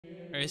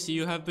I see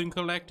you have been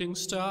collecting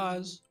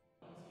stars.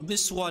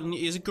 This one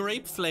is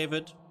grape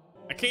flavored.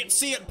 I can't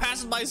see it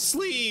past my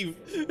sleeve.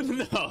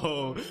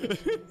 No.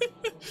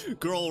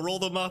 Girl, roll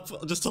them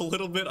up just a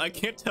little bit. I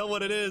can't tell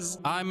what it is.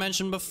 I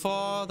mentioned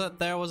before that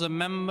there was a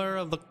member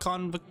of the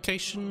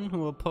convocation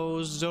who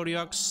opposed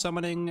Zodiac's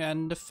summoning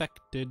and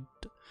defected.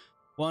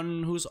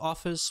 One whose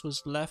office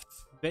was left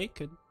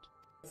vacant.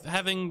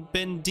 Having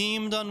been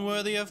deemed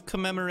unworthy of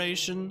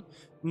commemoration,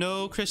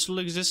 no crystal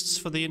exists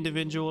for the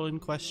individual in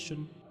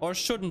question. Or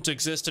shouldn't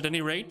exist at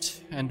any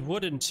rate, and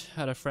wouldn't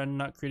had a friend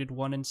not created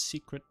one in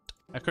secret.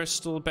 A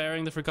crystal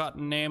bearing the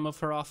forgotten name of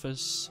her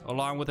office,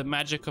 along with a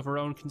magic of her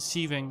own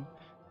conceiving,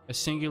 a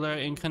singular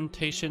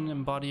incantation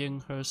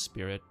embodying her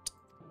spirit.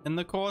 In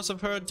the course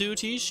of her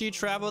duties, she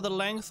traveled the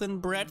length and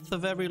breadth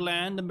of every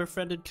land and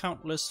befriended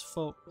countless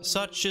folk.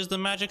 Such is the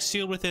magic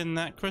sealed within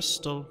that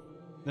crystal.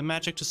 The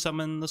magic to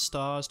summon the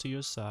stars to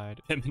your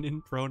side.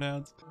 Feminine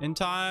pronouns. In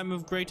time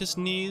of greatest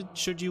need,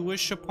 should you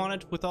wish upon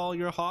it with all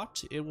your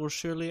heart, it will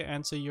surely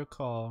answer your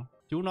call.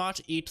 Do not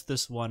eat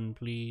this one,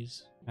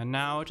 please. And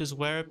now it is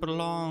where it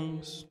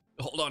belongs.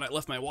 Hold on, I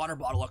left my water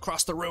bottle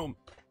across the room.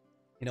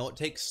 You know, it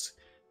takes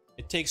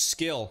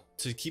skill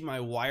to keep my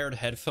wired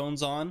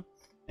headphones on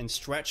and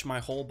stretch my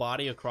whole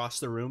body across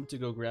the room to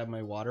go grab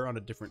my water on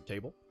a different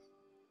table.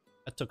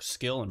 That took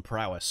skill and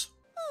prowess.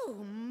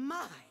 Oh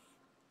my!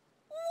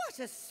 What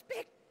a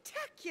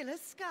spectacular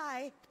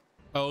sky!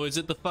 Oh, is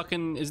it the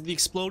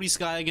explodey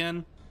sky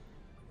again?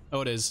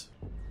 Oh, it is.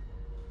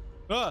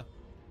 Ah!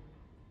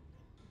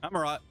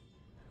 Amarat.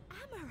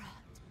 Amarat?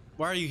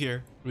 Why are you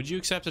here? Would you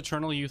accept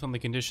eternal youth on the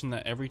condition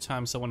that every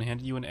time someone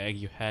handed you an egg,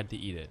 you had to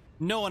eat it?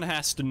 No one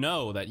has to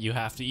know that you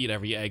have to eat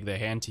every egg they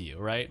hand to you,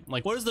 right?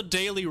 Like, what is the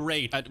daily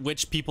rate at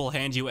which people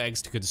hand you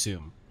eggs to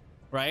consume,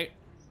 right?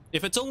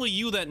 If it's only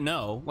you that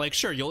know, like,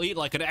 sure, you'll eat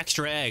like an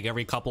extra egg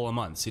every couple of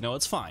months, you know,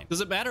 it's fine.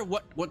 Does it matter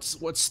what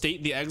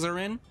state the eggs are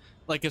in?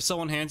 Like, if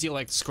someone hands you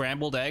like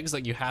scrambled eggs,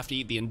 like you have to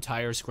eat the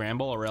entire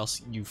scramble or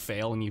else you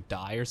fail and you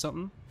die or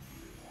something?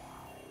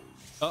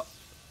 Oh,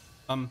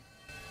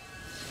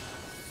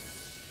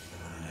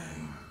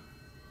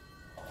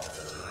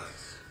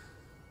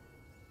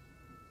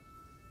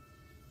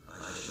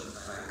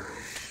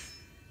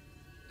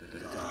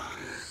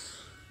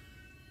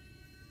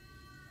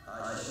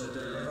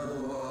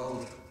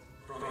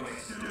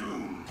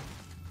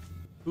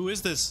 who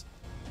is this?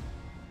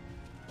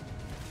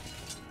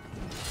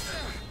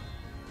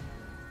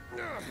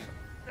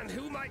 And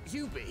who might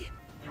you be?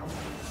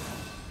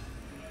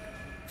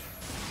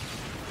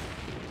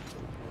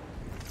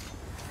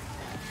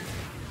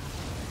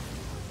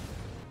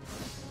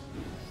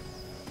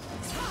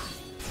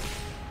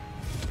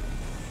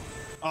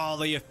 Oh,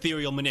 the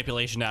ethereal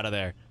manipulation out of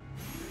there.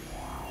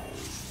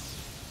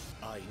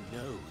 I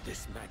know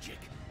this magic.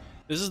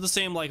 This is the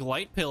same like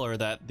light pillar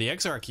that the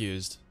Exarch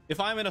used. If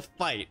I'm in a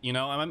fight, you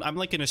know, I'm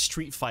like in a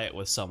street fight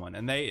with someone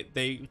and they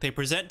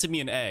present to me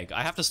an egg,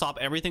 I have to stop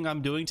everything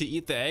I'm doing to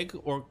eat the egg,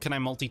 or can I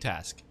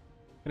multitask?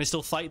 Can I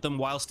still fight them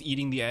whilst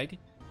eating the egg?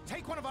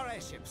 Take one of our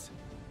airships.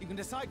 You can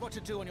decide what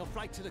to do on your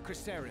flight to the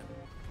Crystarium.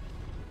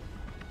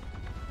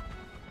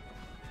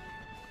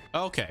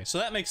 Okay, so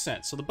that makes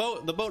sense. So the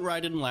boat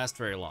ride didn't last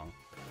very long.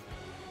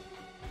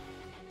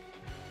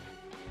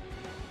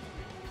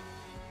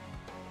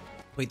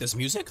 Wait, there's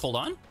music? Hold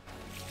on.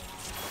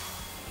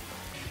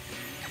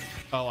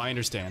 Oh, I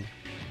understand.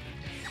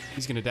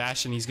 He's gonna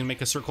dash and he's gonna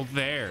make a circle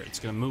there. It's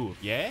gonna move.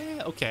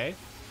 Yeah, okay.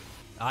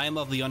 I am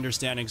of the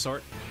understanding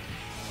sort.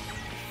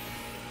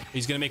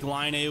 He's gonna make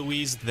line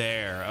AoEs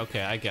there.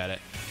 Okay, I get it.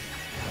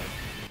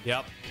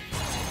 Yep.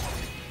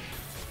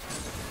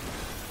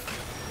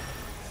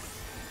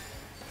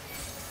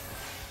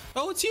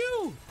 Oh, it's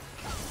you!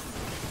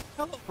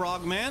 Hello,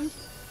 Frogman.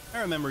 I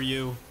remember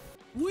you.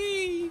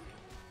 Whee!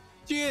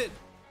 Jit!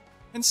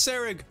 And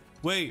Serig.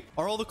 Wait,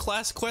 are all the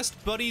class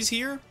quest buddies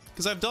here?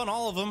 Because I've done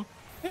all of them.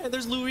 Yeah,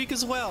 there's Lurik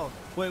as well.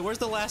 Wait, where's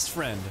the last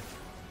friend?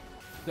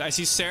 I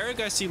see Serig,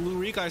 I see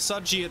Lurik, I saw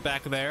Jit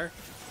back there.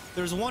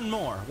 There's one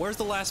more. Where's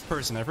the last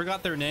person? I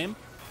forgot their name.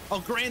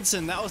 Oh,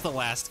 Granson, that was the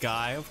last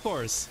guy, of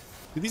course.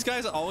 Do these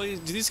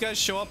guys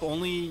show up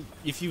only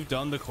if you've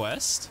done the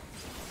quest?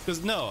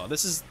 Because no,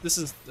 this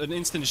is an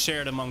instance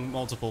shared among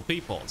multiple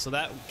people, so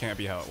that can't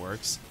be how it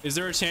works. Is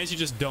there a chance you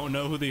just don't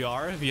know who they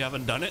are if you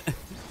haven't done it?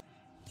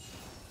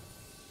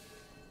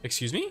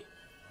 Excuse me?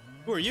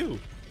 Who are you?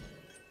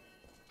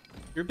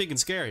 You're big and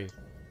scary.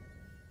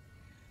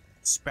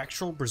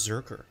 Spectral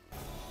Berserker.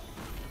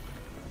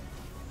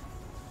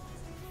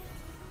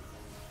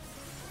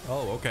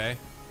 Oh, okay.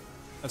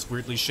 That's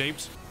weirdly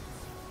shaped.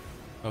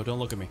 Oh, don't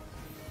look at me.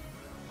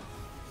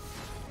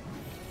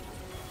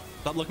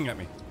 Stop looking at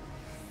me.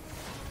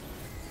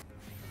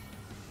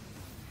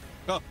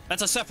 Oh,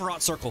 that's a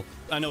Sephiroth circle.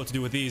 I know what to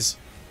do with these.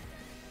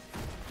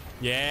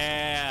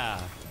 Yeah.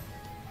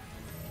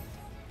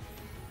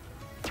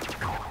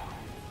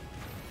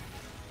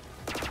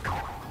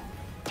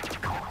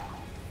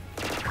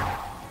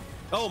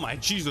 Oh my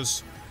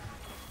Jesus.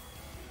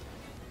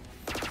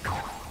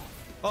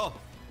 Oh.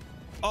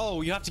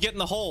 Oh, you have to get in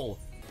the hole.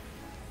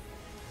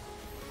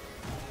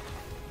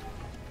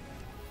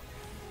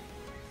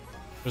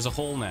 There's a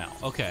hole now.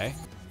 Okay.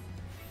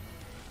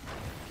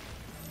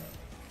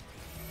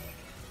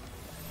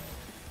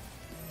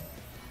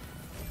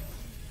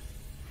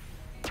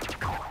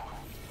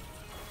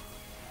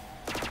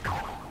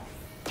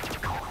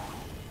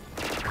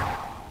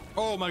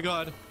 Oh my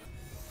god.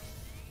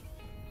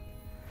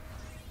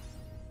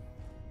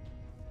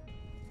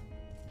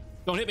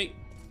 Don't hit me.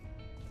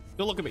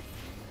 Don't look at me.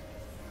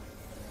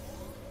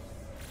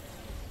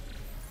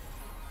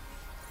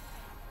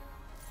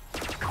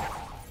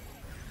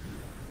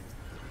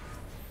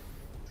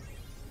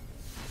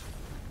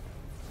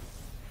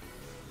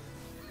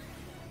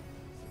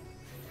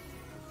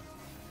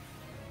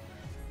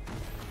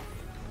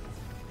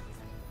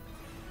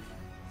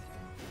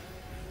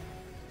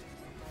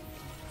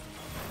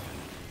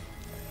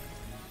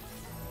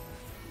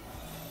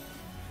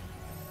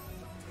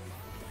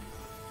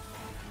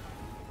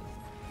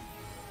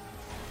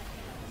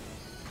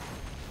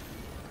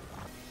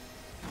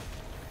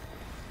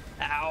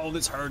 Ow,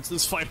 this hurts.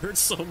 This fight hurts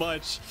so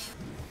much.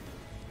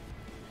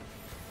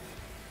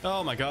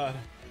 Oh my god.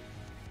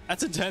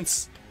 That's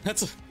intense.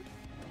 That's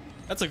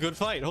a good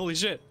fight. Holy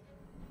shit.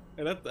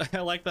 I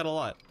like that a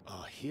lot.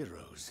 Our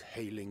heroes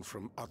hailing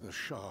from other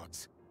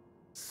shards,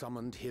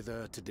 summoned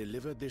hither to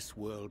deliver this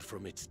world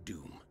from its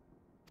doom.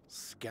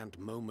 Scant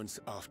moments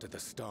after the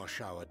star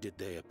shower did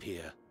they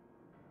appear,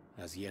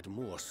 as yet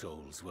more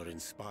souls were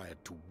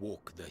inspired to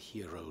walk the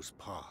hero's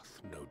path,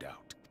 no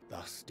doubt.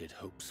 Thus did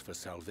hopes for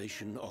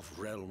salvation of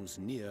realms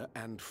near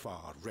and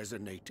far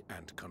resonate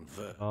and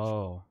converge,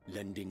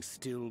 lending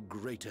still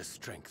greater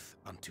strength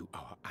unto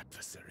our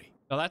adversary.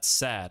 Oh, that's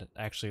sad.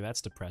 Actually,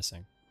 that's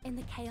depressing. In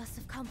the chaos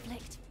of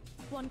conflict,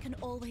 one can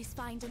always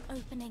find an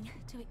opening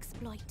to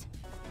exploit.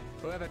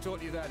 Whoever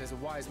taught you that is a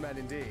wise man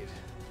indeed,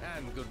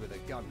 and good with a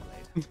gun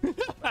blade.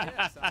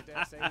 Yes, I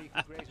dare say we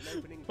can create an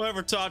opening.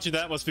 Whoever taught you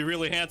that must be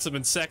really handsome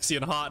and sexy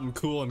and hot and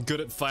cool and good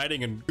at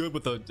fighting and good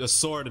with a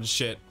sword and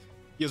shit.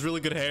 He has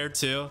really good hair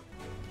too.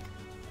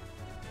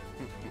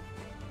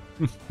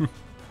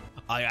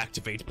 I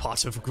activate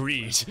Pot of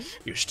Greed.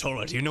 You stole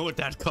it. You know what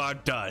that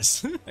card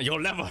does. You'll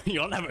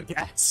never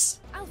guess.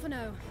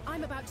 Alphino,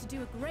 I'm about to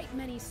do a great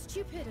many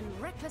stupid and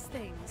reckless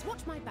things.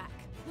 Watch my back,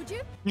 would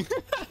you? We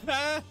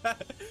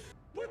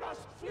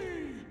must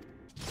flee!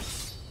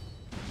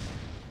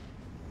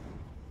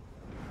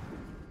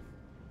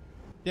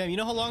 Damn, you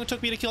know how long it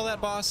took me to kill that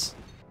boss?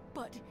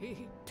 But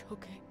he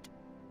took it.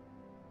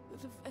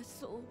 The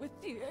vessel with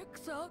the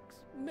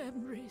Exarch's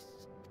memories.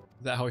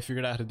 Is that how we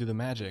figured out how to do the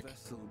magic? The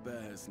vessel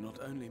bears not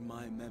only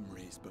my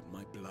memories, but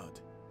my blood.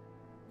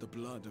 The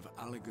blood of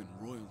Allegan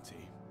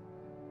royalty,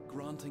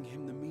 granting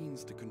him the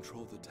means to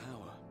control the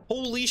tower.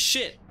 Holy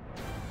shit!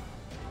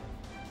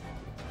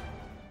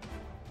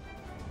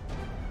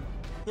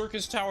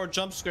 Circus Tower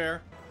jump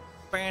scare.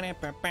 We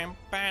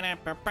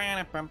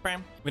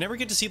never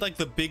get to see like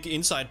the big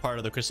inside part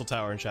of the Crystal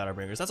Tower in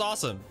Shadowbringers. That's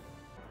awesome.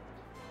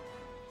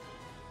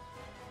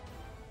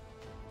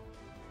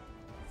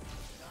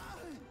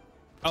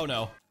 Oh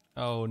no.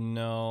 Oh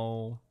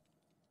no.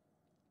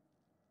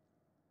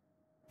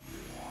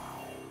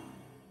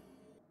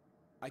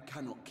 I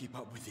cannot keep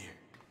up with you,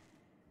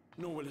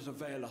 nor will it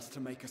avail us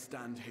to make a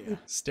stand here.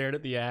 Stared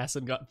at the ass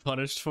and got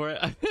punished for it.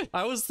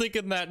 I was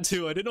thinking that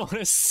too. I didn't want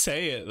to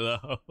say it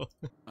though.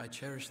 I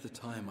cherish the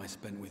time I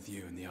spent with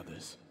you and the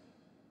others.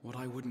 What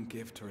I wouldn't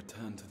give to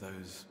return to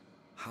those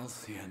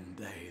halcyon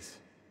days.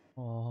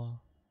 Aww.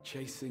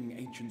 Chasing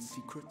ancient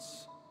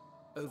secrets,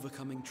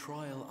 overcoming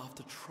trial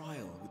after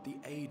trial with the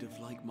aid of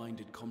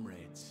like-minded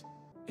comrades.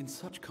 In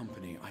such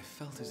company, I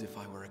felt as if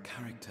I were a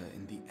character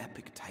in the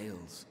epic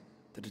tales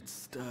that had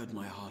stirred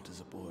my heart as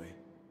a boy,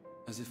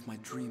 as if my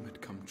dream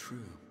had come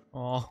true.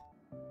 Aww.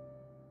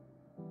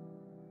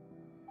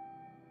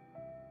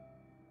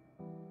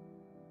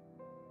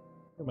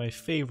 You're my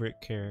favorite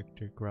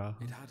character, Gra.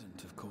 It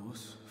hadn't, of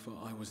course, for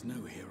I was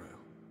no hero,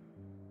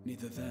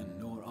 neither then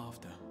nor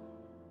after.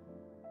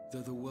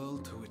 Though the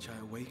world to which I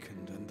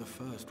awakened and the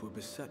first were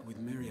beset with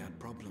myriad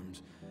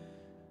problems,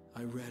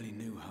 I rarely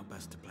knew how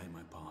best to play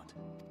my part.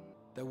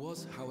 There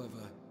was,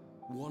 however,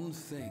 one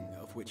thing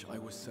of which I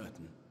was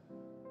certain,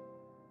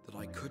 that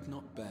I could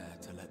not bear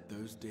to let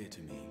those dear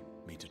to me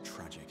meet a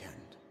tragic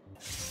end.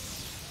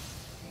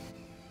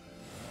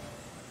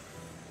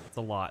 It's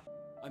a lot.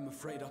 I'm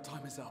afraid our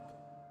time is up.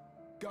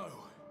 Go!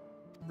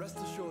 Rest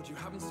assured you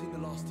haven't seen the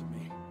last of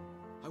me.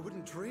 I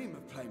wouldn't dream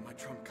of playing my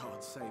trump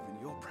card save in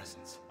your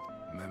presence.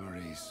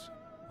 Memories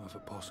of a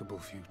possible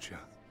future.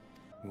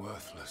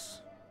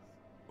 Worthless.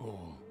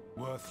 All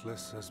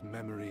worthless as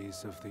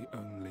memories of the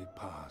only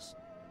past.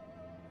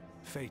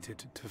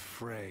 Fated to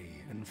fray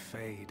and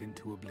fade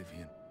into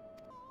oblivion,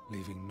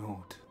 leaving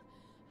naught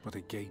but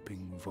a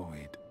gaping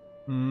void.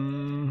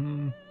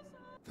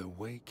 The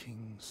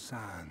Waking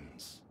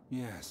Sands.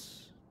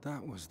 Yes,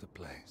 that was the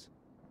place.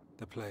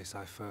 The place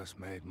I first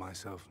made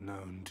myself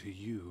known to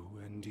you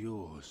and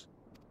yours.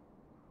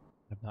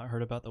 I've not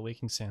heard about the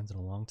Waking Sands in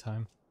a long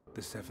time.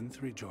 The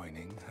seventh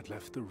rejoining had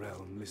left the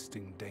realm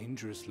listing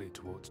dangerously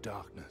towards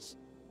darkness.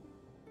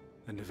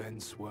 and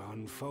events were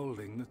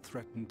unfolding that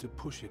threatened to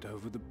push it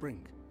over the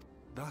brink.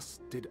 Thus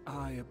did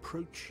I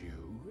approach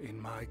you in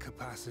my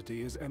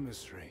capacity as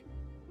emissary,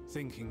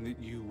 thinking that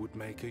you would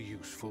make a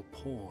useful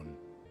pawn.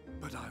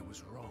 But I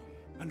was wrong,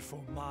 and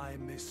for my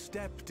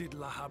misstep did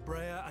La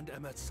Habrea and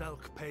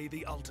Emet-Selch pay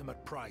the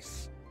ultimate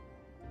price,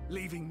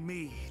 leaving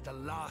me the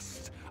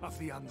last of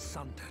the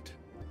Unsundered.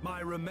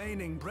 My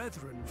remaining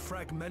brethren,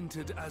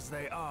 fragmented as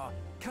they are,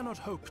 cannot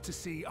hope to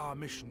see our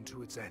mission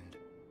to its end.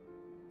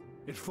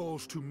 It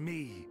falls to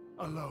me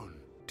alone.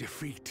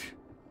 Defeat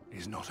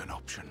is not an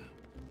option.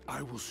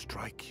 I will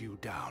strike you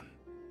down.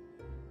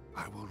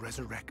 I will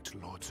resurrect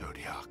Lord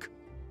Zodiac,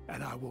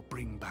 and I will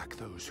bring back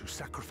those who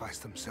sacrifice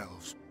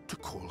themselves to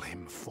call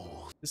him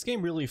forth. This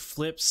game really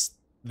flips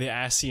the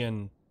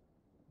Ascian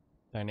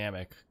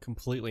dynamic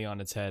completely on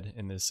its head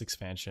in this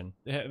expansion.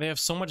 They have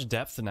so much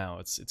depth now,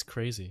 it's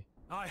crazy.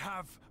 I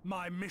have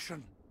my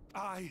mission.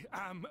 I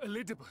am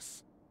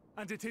Elidibus,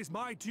 and it is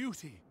my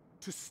duty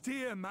to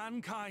steer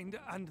mankind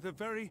and the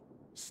very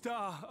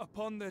star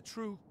upon their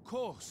true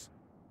course.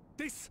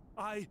 This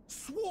I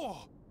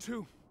swore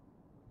to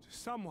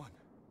someone.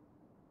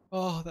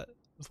 Oh, that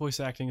voice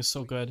acting is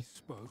so good. We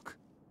spoke,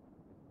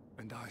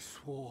 and I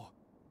swore.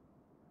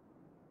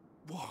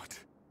 What?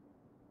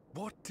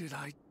 What did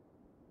I...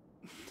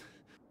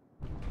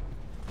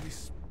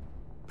 This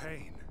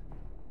pain,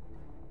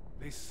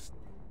 this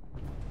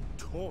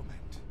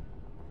torment,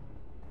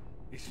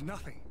 is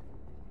nothing.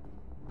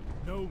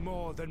 No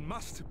more than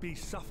must be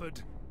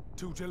suffered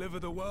to deliver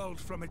the world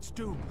from its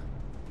doom.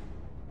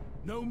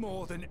 No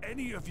more than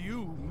any of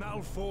you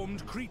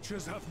malformed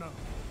creatures have known.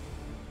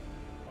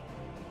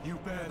 You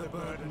bear the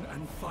burden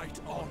and fight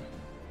on,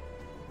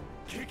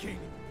 kicking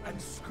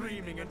and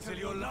screaming until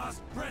your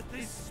last breath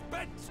is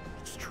spent.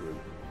 It's true.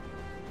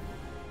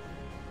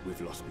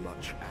 We've lost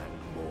much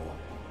and more.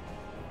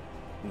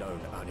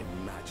 Known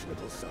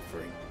unimaginable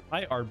suffering.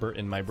 Hi, Ardbert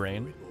in my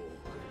brain.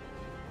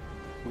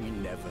 We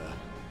never,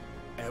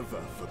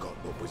 ever forgot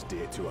what was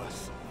dear to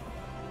us.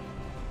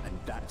 And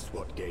that's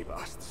what gave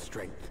us the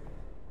strength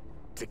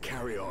to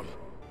carry on.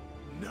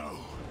 No.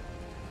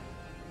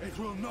 It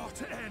will not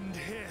end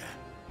here.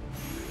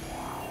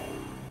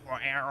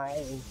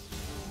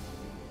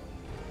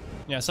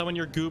 Yeah, summon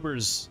your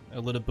goobers, a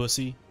little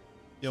bussy.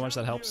 You know how much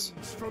that helps.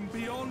 From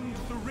beyond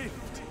the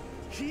rift,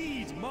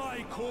 heed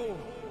my call.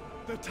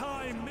 The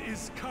time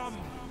is come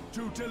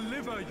to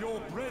deliver your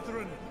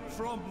brethren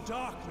from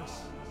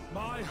darkness.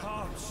 My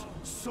heart's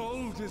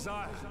sole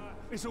desire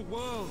is a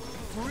world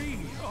free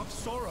of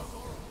sorrow.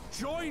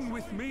 Join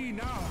with me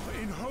now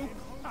in hope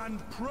and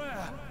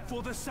prayer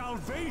for the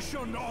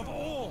salvation of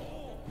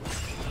all.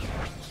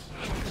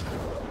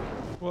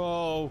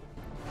 Whoa.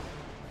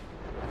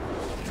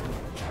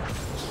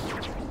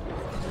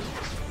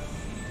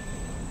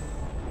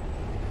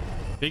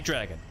 Big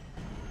dragon.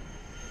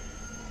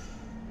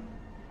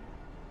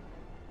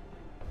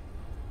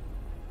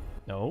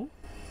 No?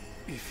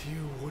 If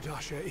you would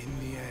usher in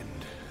the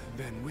end,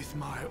 then with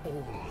my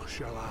all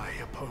shall I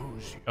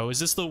oppose you. Oh, is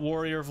this the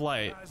Warrior of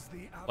Light?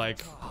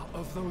 Like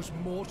of those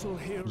mortal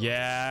heroes,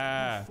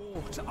 yeah, who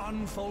fought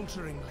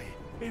unfalteringly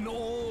in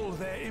all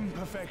their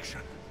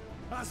imperfection,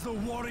 as the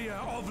Warrior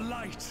of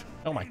Light.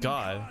 Oh my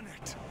God.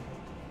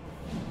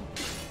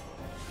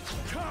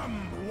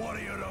 Come,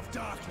 Warrior of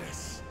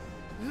Darkness.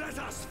 Let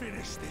us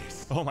finish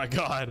this. Oh my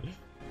God.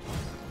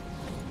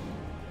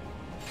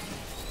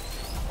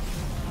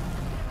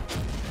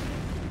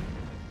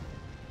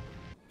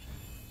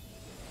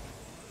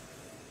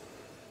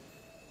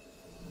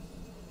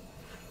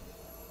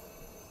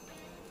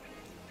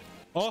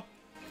 Oh.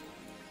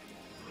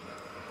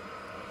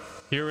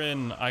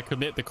 Herein I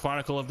commit the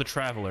chronicle of the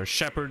traveler,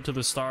 shepherd to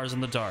the stars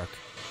in the dark.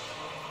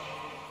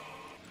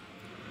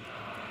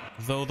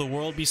 Though the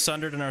world be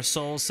sundered and our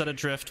souls set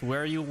adrift,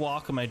 where you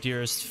walk, my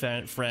dearest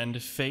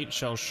friend, fate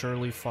shall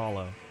surely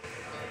follow.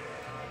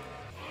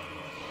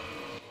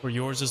 For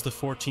yours is the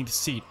 14th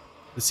seat,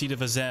 the seat of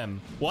Azem.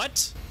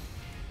 What?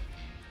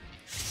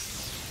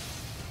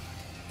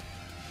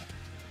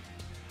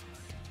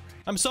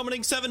 I'm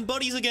summoning 7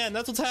 buddies again.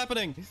 That's what's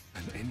happening.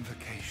 An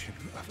invocation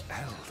of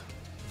Eld,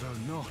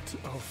 though not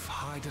of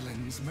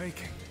Hydaelyn's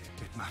making.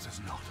 It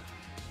matters not.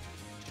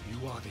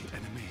 You are the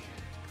enemy,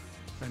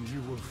 and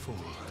you will fall.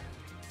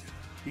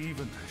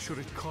 Even should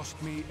it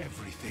cost me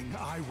everything,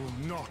 I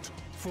will not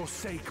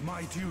forsake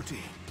my duty.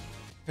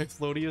 If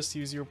Lodius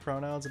use your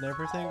pronouns and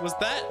everything? Was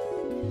that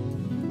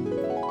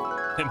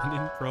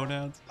feminine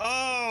pronouns?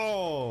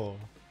 Oh!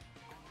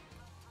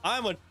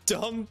 I'm a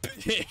dumb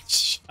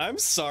bitch. I'm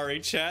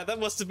sorry, chat. That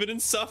must have been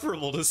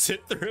insufferable to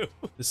sit through.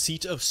 The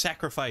seat of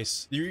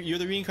sacrifice. You're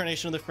the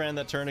reincarnation of the friend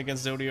that turned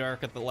against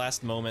Zodiark at the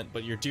last moment,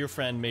 but your dear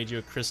friend made you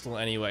a crystal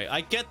anyway.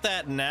 I get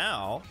that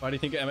now. Why do you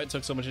think Emmett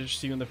took so much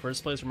interest in you in the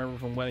first place? Remember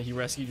from when he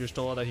rescued your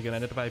soul that he could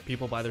identify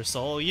people by their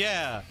soul?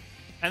 Yeah.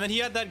 And then he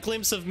had that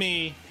glimpse of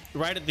me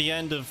right at the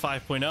end of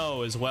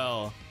 5.0 as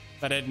well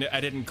that I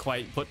didn't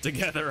quite put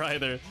together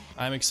either.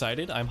 I'm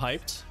excited. I'm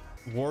hyped.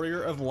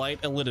 Warrior of Light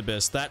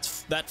Elidibus.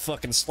 That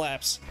fucking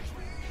slaps.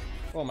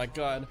 Oh my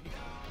God.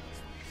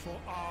 for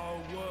our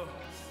words,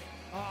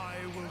 I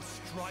will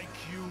strike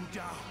you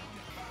down.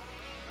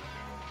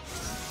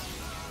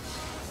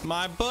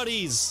 My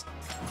buddies.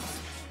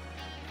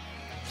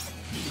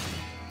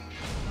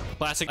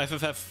 Classic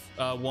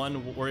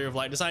FFF1 Warrior of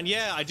Light design.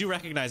 Yeah, I do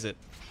recognize it.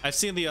 I've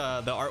seen the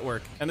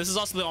artwork, and this is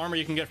also the armor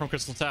you can get from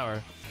Crystal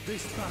Tower.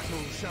 This battle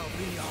shall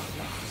be our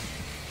last.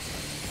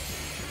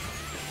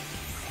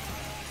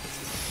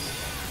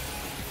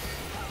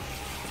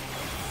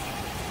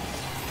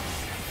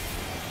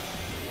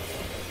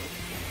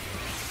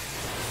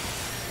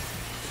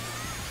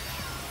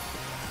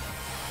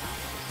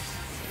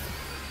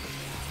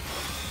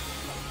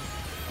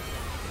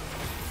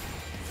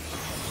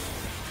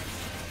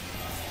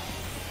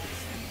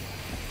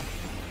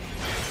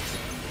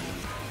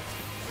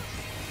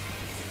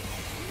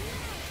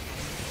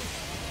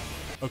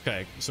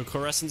 Okay, so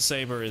Crescent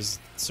Saber is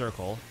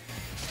circle.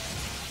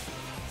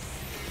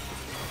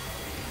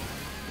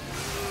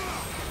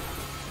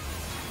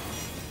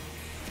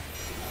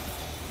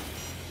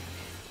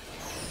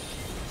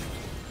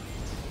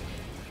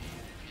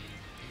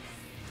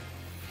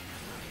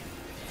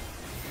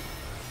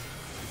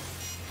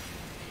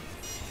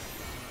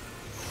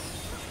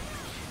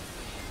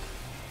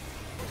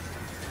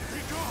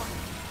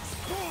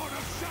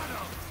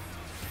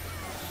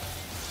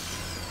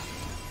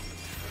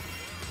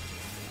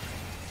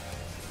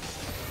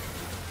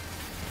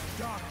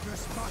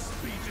 Darkness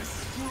must be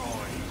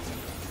destroyed.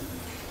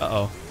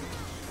 Uh-oh.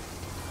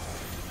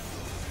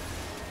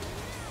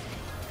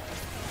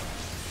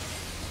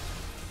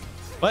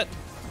 What?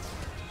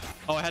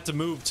 Oh, I had to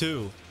move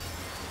too.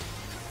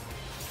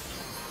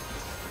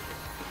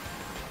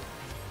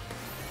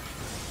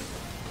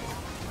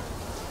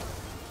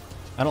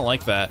 I don't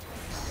like that.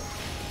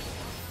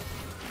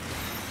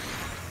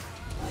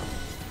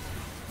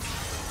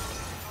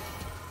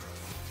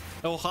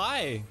 Oh,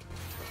 hi.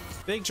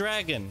 Big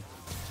dragon.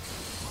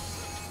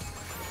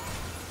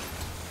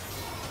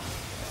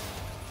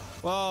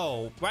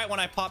 Whoa, right when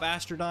I pop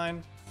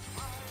Astrodyne.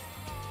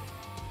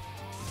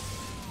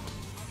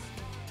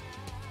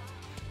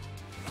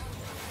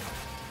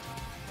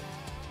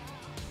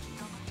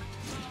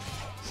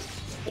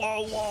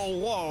 Whoa, whoa,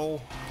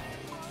 whoa.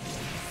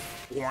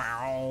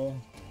 Wow.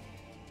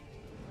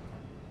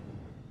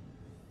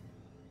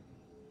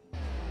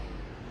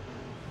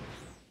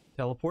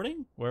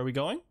 Teleporting? Where are we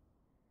going?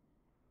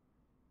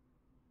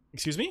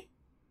 Excuse me?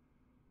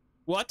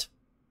 What?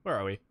 Where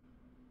are we?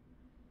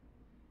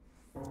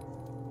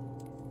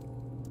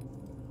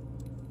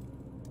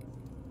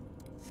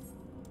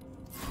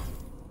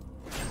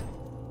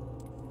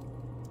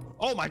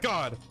 Oh my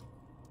god!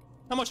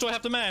 How much do I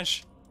have to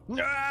mash?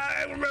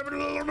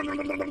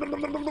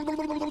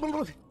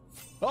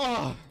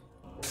 Oh,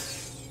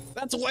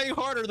 that's way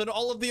harder than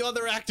all of the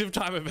other active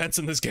time events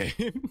in this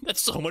game.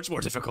 That's so much more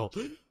difficult.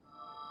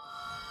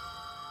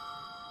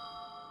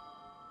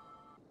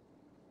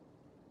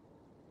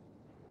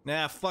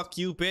 Nah, fuck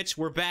you, bitch.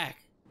 We're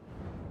back.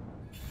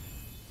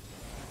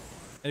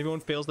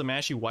 Everyone fails to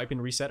mash, you wipe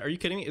and reset. Are you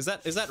kidding me? Is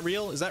that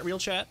real? Is that real,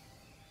 chat?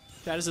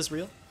 Chat, is this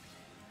real?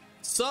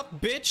 Sup,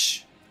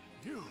 bitch?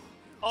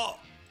 Oh.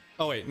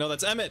 Oh, wait. No,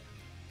 that's Emmett.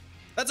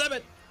 That's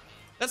Emmett.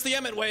 That's the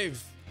Emmett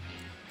wave.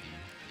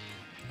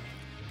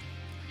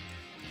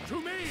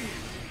 To me,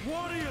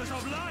 warriors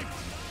of light.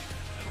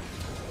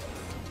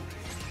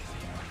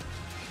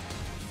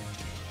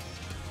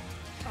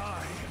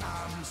 I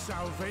am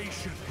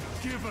salvation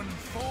given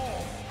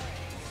form.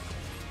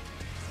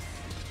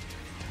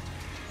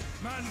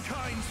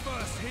 Mankind's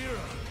first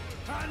hero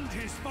and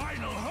his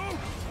final hope.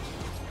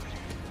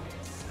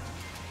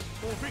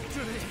 For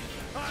victory,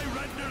 I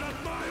render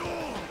up my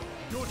all.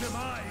 Your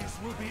demise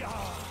will be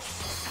ours.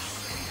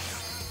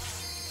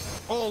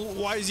 Oh,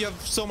 why does he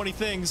have so many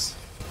things?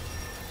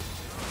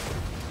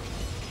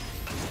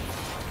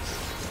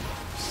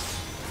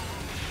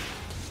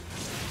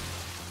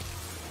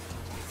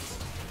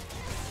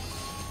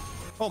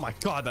 Oh my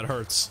god, that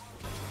hurts.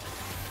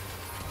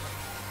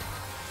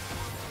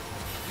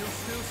 You'll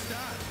still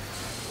stand.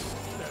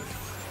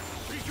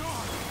 Be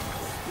gone,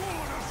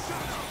 Lord of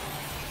Shadow.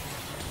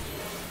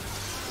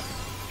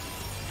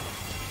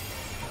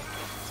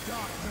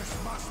 Darkness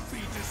must be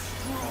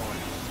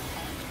destroyed.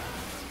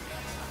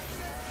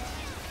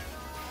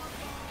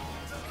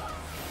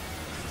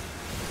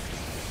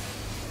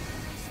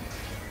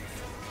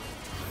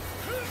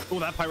 Oh,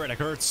 that pyretic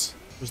hurts.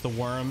 There's the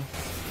worm.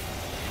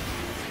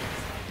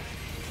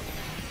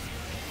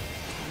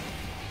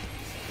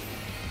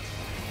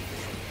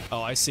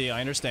 Oh, I see.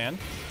 I understand.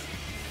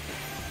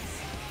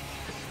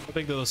 How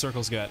big do those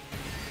circles get?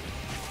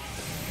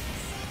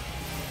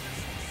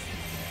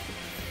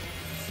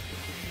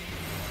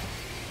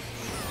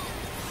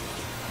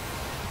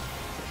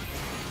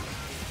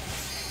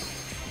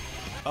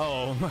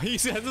 Oh, he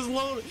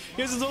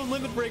has his own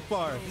limit break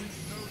bar.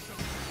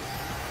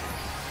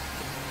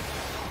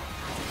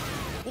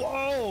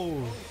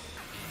 Whoa!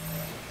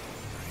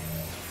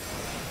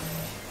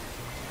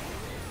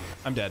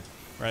 I'm dead,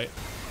 right?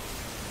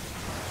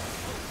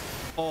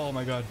 Oh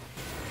my god.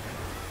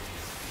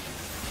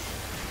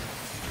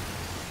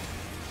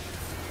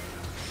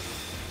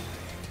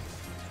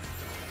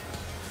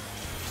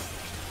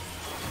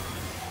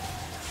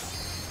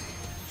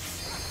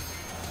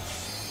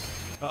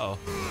 Uh-oh.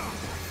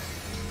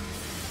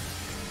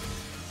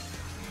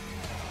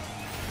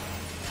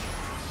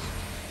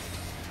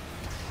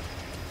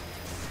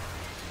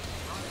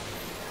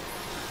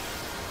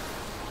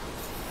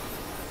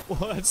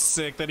 Well, that's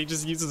sick that he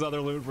just uses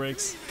other loot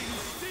breaks.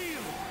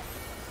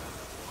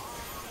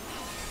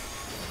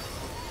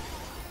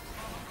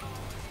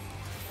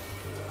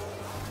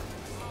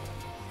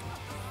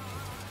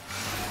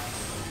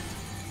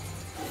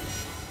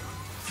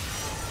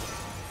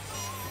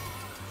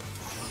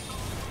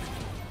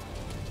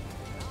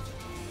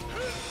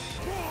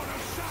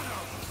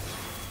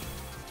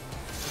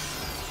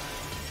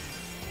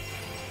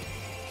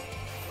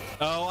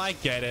 Oh, I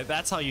get it.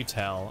 That's how you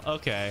tell.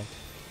 Okay.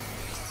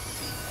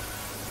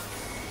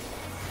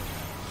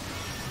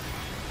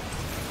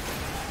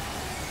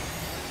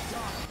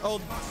 Oh.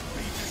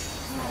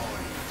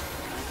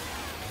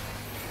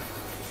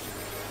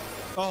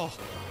 Oh.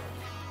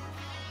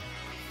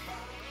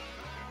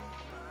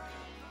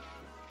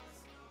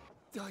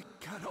 I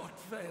cannot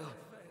fail.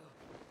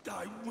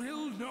 I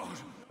will not.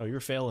 Oh, you're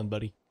failing,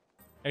 buddy.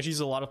 Actually, he's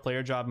a lot of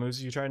player job moves.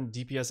 If you try and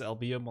DPS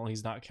LB him while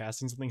he's not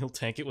casting something, he'll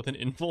tank it with an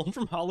invuln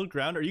from Hallowed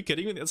Ground. Are you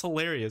kidding me? That's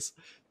hilarious.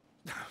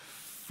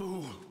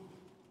 Fool.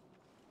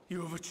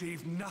 You have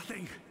achieved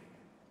nothing.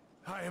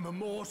 I am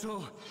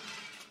immortal.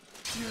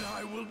 Yet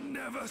I will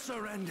never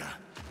surrender.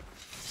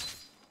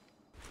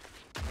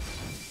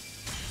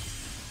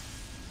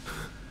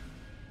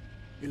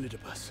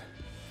 Elidibus,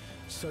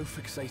 so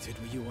fixated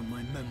were you on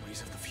my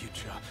memories of the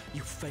future,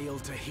 you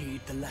failed to heed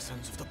the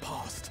lessons of the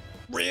past.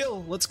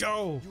 Real, let's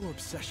go. Your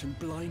obsession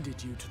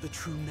blinded you to the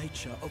true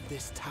nature of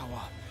this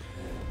tower,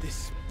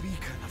 this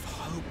beacon of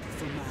hope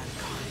for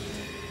mankind.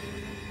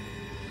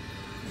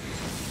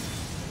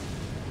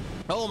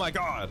 Oh my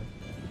god.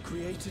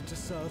 Created to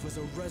serve as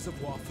a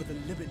reservoir for the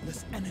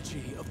limitless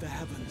energy of the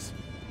heavens,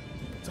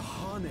 to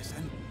harness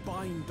and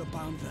bind the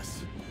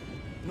boundless,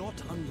 not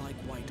unlike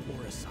white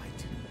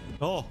auracite.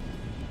 Oh.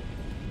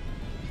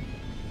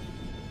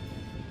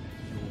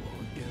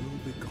 Your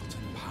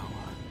ill-begotten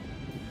power,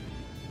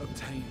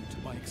 obtained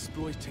by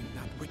exploiting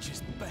that which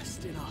is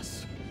best in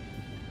us.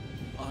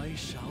 I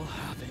shall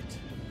have it.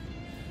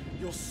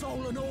 Your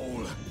soul and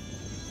all!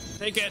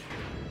 Take it.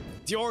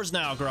 It's yours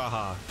now,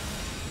 Graha.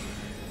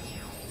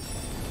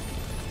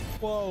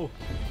 Whoa.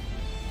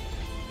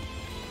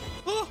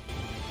 Oh.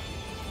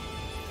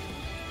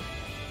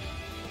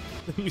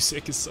 The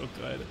music is so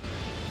good.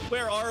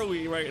 Where are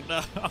we right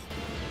now?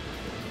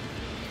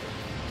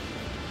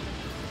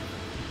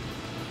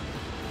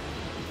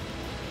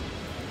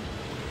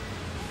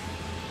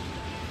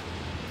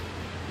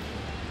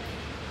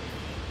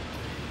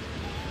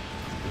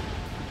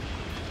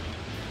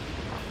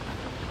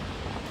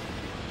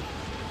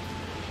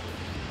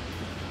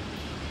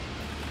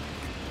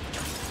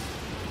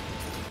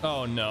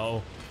 Oh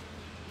no.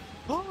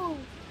 Oh.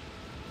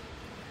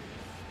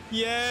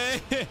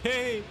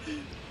 Yay!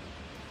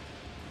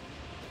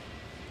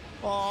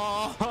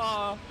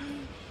 Oh,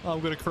 I'm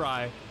gonna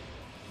cry.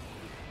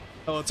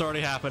 Oh, it's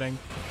already happening.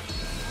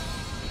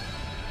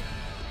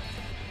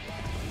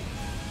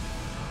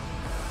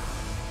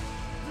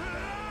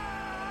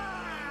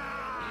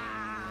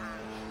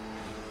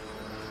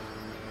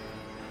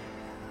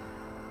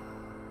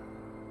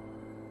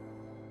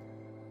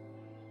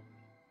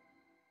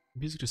 The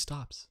music just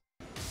stops.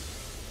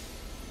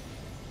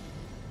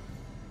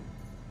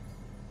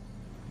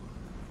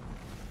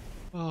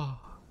 Oh.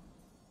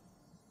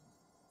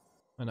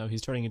 I know,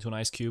 he's turning into an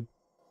ice cube.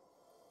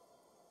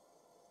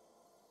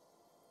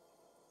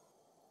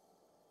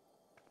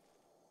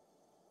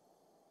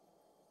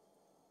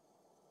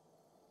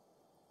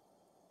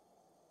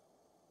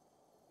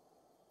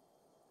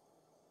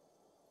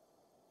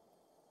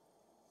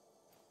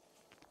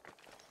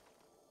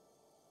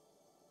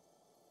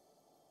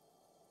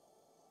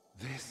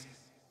 This.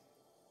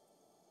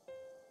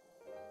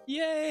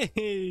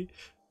 Yay!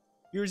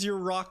 Here's your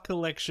rock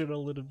collection,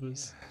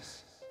 Elidibus.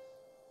 Yes.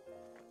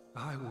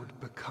 I would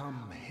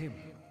become him.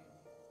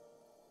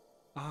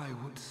 I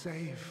would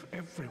save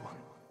everyone.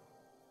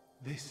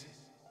 This,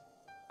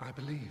 I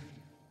believed.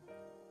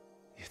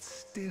 Yet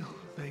still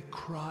they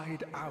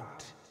cried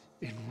out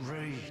in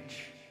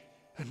rage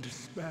and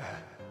despair.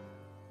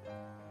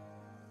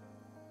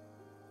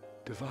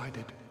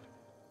 Divided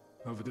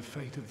over the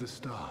fate of the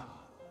star.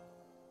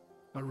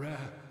 A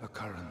rare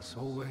occurrence,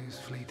 always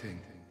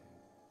fleeting.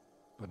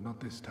 But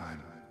not this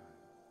time.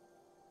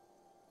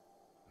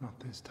 Not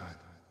this time.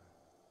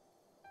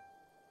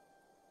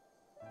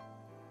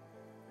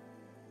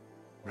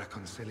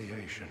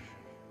 Reconciliation.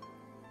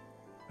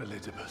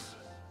 Elidibus.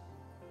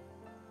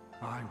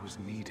 I was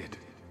needed.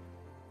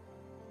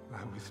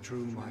 I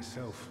withdrew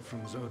myself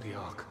from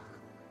Zodiac.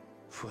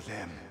 For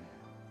them.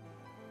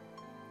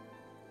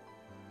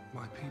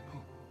 My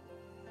people.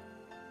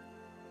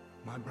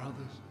 My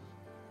brothers.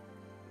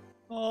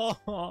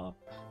 Oh.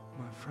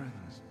 My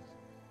friends.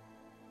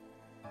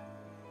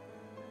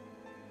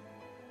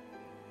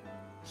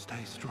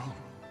 Stay strong.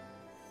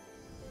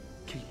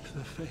 Keep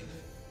the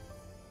faith.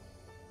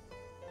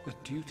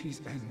 At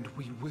duty's end,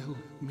 we will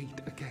meet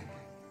again.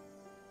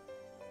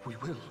 We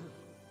will.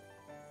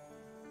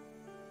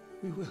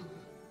 We will.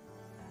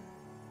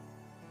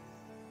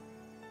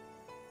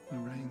 The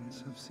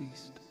rains have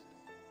ceased,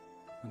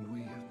 and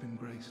we have been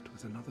graced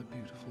with another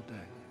beautiful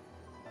day.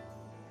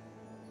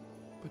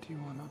 But you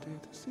are not here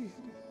to see it.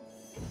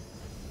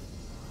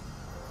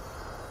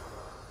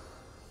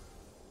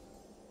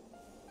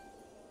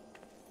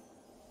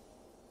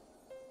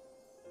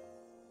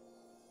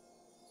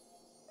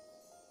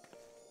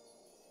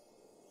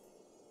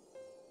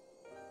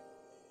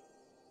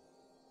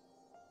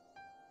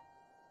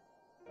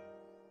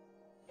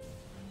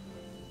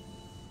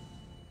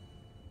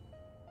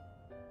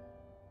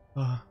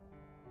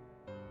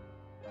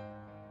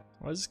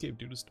 Why does this game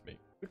do this to me?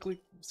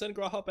 Quickly send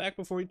Graha back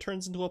before he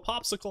turns into a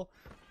popsicle.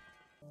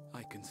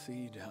 I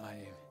concede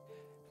I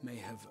may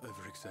have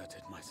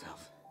overexerted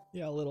myself.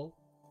 Yeah, a little.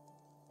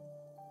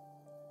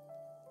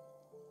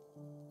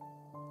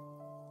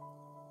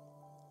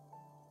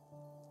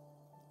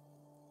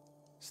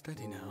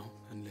 Steady now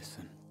and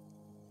listen.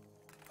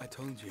 I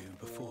told you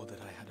before that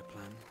I had a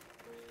plan,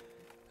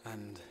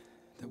 and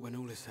that when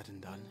all is said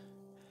and done,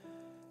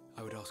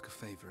 I would ask a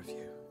favor of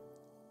you.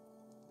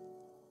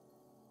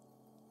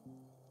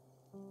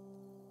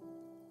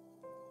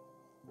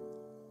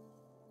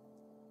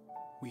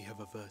 We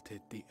have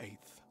averted the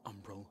 8th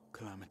Umbral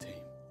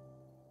Calamity,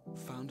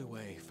 found a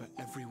way for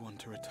everyone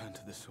to return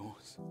to the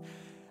source,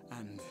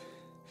 and,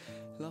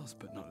 last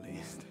but not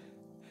least,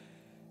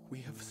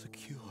 we have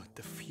secured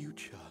the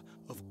future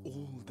of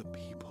all the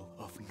people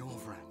of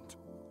Norvrand.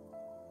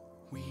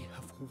 We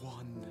have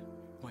won,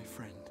 my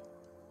friend.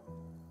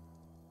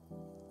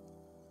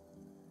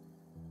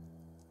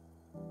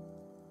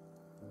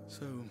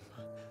 So,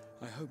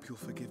 I hope you'll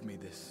forgive me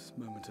this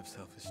moment of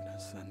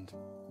selfishness, and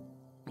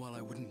while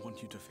I wouldn't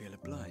want you to feel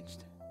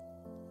obliged,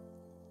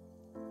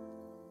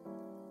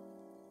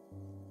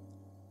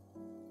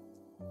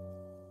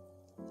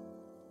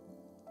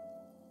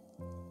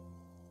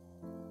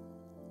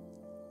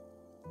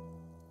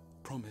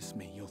 promise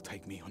me you'll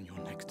take me on your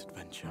next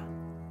adventure.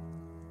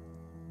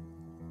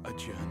 A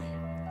journey.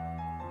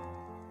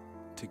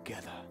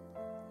 Together.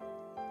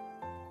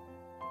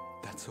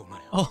 That's all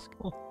I ask.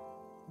 Oh.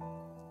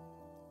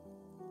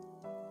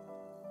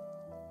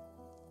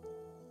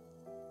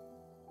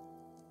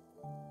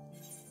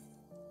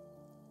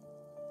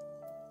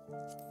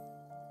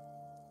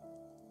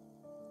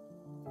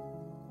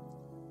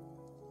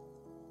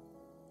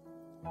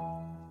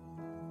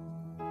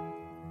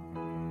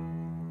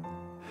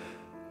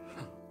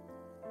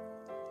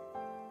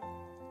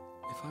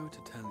 If I were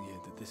to tell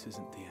you that this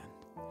isn't the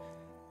end,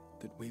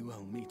 that we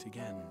will meet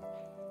again,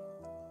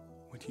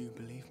 would you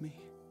believe me?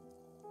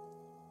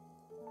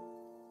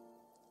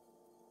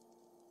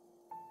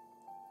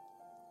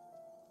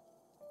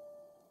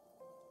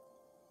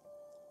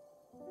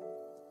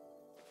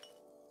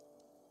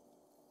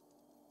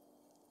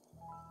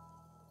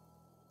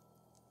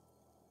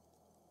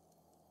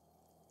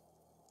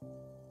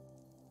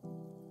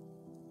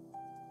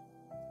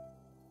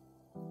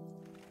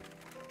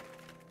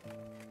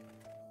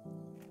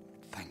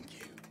 Thank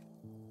you.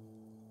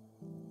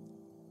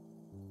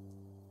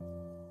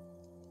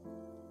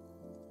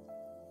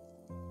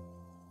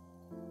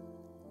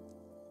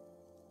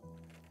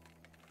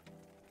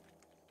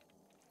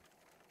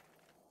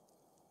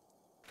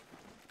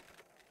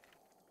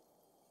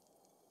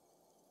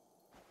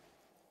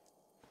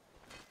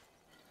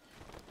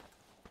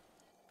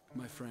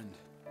 My friend,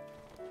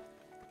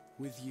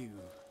 with you,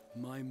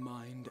 my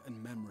mind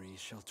and memories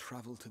shall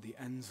travel to the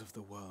ends of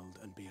the world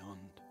and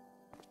beyond.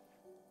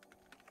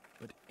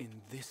 But in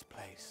this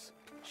place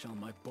shall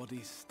my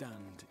body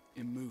stand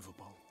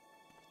immovable.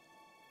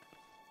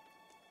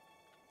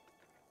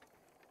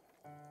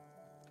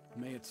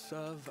 May it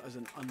serve as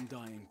an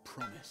undying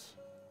promise,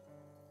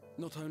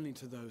 not only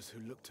to those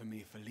who look to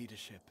me for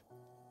leadership,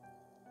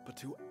 but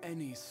to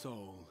any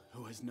soul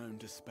who has known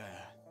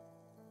despair,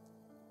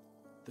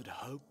 that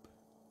hope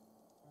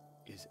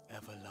is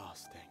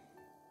everlasting.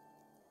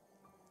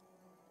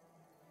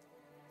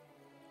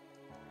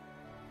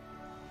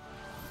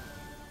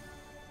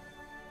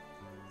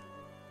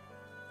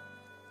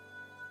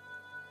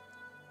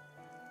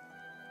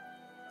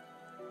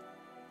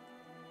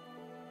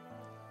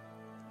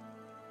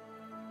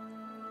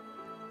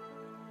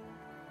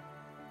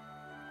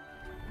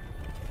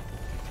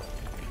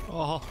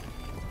 Oh.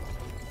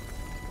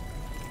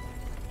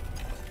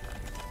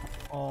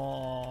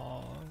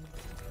 Oh.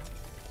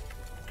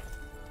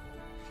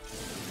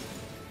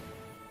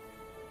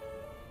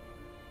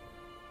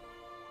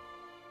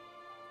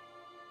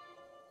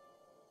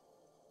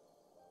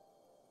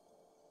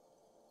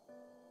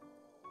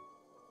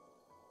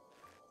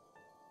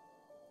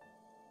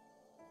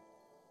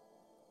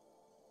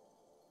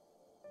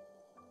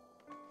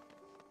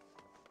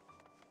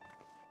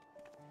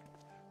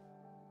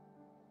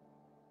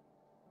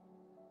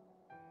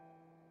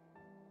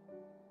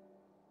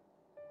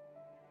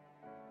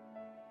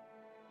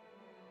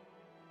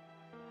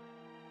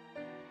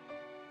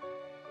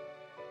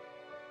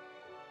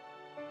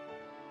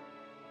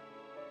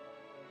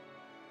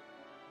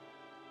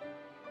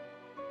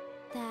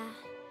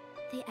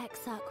 the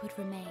Exarch would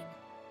remain,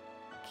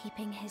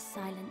 keeping his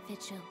silent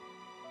vigil.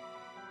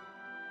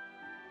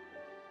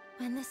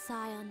 When the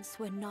Scions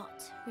were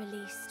not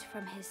released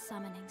from his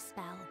summoning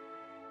spell,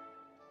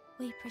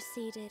 we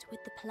proceeded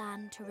with the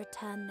plan to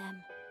return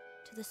them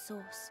to the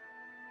source.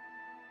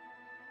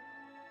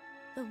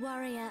 The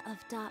Warrior of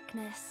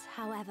Darkness,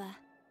 however,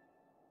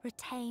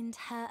 retained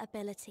her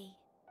ability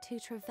to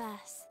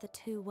traverse the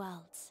two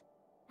worlds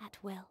at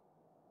will.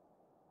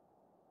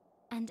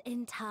 And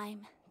in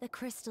time, the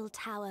Crystal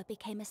Tower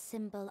became a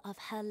symbol of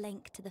her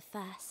link to the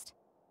First,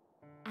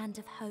 and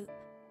of hope.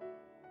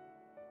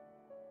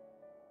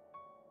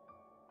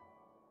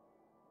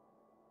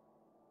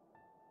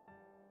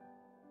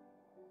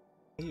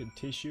 I need a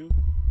tissue.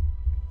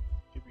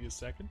 Give me a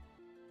second.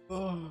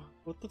 Oh,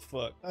 what the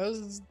fuck?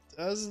 How's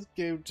this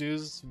game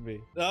does to me?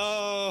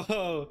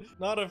 No,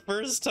 not a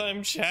first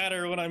time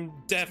chatter when I'm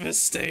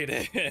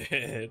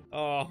devastated.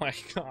 Oh my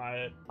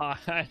god.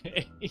 Hi.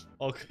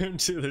 Welcome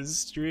to the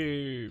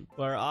stream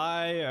where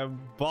I am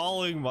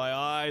bawling my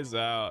eyes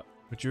out.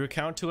 Would you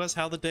recount to us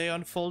how the day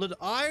unfolded?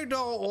 I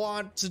don't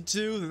want to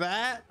do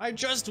that. I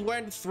just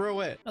went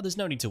through it. Oh, there's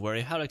no need to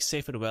worry. Harek's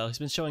safe and well. He's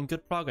been showing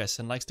good progress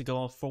and likes to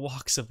go for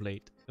walks of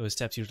late. Though his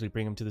steps usually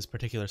bring him to this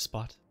particular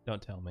spot.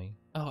 Don't tell me.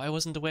 Oh, I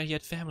wasn't aware he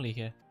had family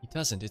here. He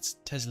doesn't. It's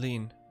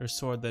Tesleen. Her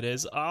sword, that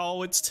is.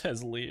 Oh, it's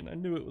Tesleen. I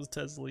knew it was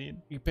Tesleen.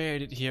 We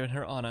buried it here in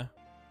her honor.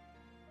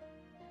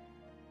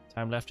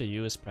 Time left to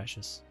you is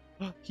precious.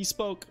 He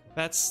spoke.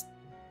 That's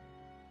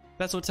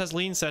what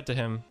Tesleen said to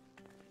him.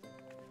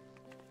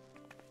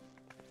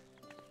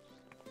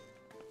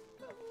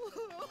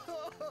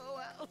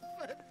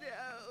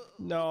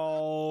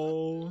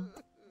 No.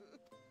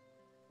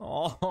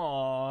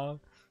 Aww.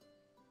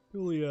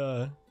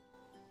 Julia.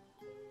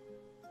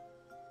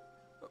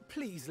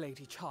 Please,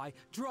 Lady Chai,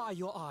 dry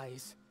your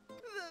eyes. The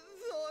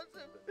thought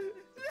of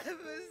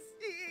never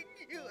seeing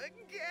you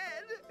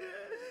again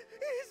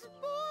is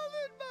more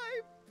than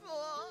my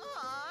poor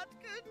heart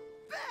could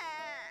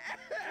bear.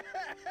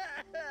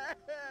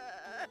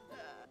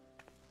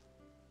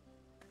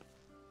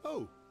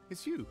 Oh,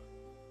 it's you.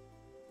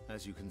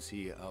 As you can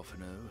see,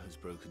 Alphino has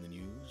broken the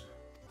news.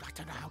 I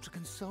don't know how to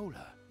console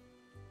her.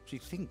 She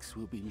thinks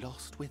we'll be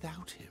lost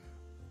without him.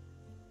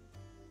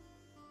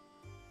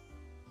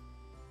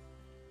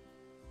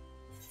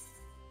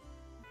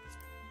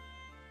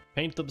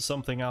 Paint them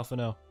something,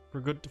 Alphino.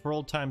 For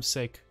old time's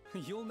sake.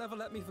 You'll never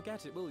let me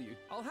forget it, will you?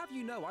 I'll have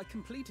you know I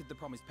completed the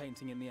promised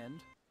painting in the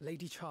end.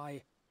 Lady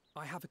Chai,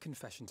 I have a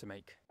confession to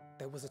make.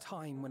 There was a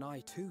time when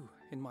I too,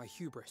 in my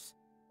hubris,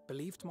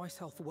 believed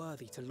myself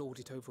worthy to lord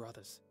it over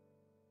others.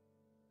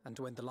 And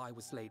when the lie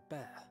was laid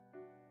bare,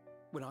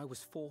 when I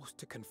was forced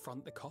to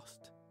confront the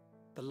cost,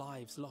 the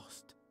lives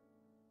lost,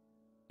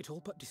 it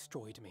all but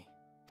destroyed me.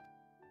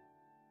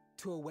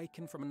 To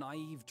awaken from a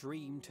naive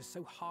dream to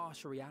so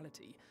harsh a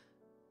reality,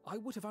 I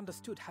would have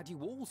understood had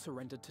you all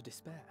surrendered to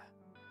despair.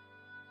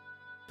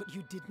 But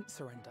you didn't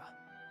surrender.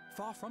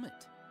 Far from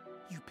it.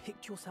 You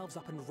picked yourselves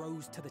up and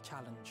rose to the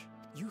challenge.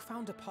 You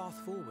found a path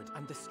forward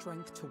and the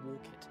strength to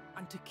walk it,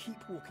 and to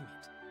keep walking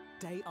it,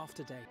 day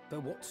after day.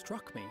 But what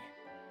struck me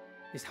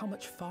is how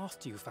much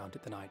faster you found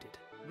it than I did.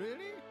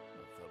 Really?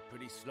 That felt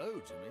pretty slow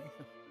to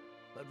me.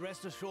 But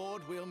rest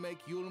assured, we'll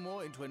make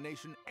Yulmore into a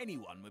nation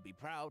anyone would be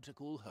proud to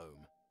call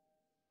home.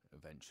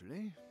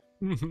 Eventually.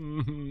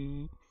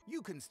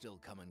 You can still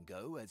come and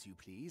go as you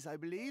please, I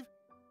believe.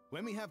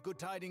 When we have good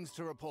tidings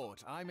to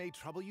report, I may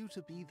trouble you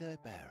to be their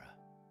bearer.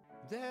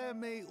 There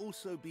may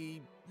also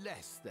be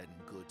less than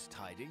good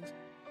tidings,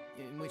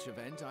 in which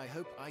event I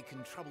hope I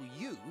can trouble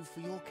you for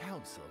your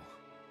counsel.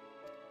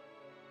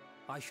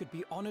 I should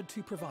be honored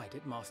to provide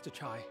it, Master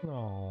Chai.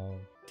 No.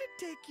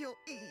 To take your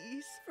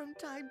ease from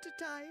time to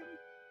time.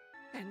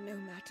 And no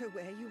matter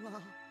where you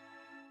are,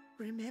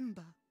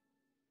 remember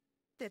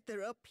that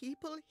there are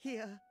people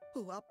here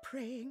who are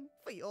praying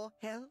for your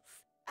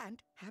health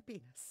and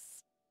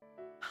happiness.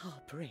 Our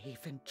brave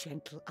and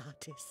gentle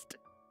artist,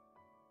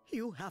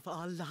 you have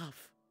our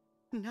love,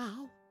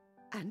 now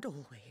and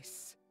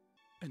always.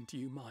 And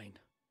you mine.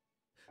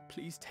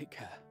 Please take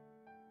care.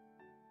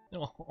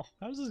 Oh,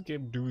 how does this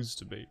game do this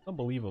to me?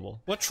 Unbelievable.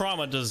 What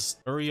trauma does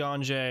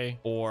Urianger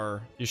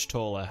or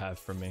Y'shtola have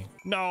for me?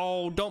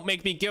 No, don't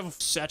make me give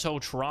Seto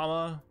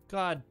trauma.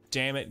 God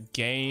damn it,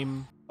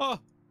 game. Oh,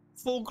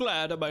 full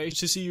glad am I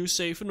to see you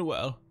safe and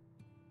well.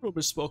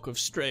 Rumors spoke of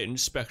strange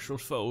spectral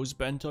foes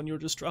bent on your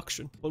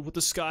destruction, but with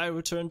the sky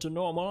returned to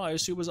normal, I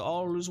assume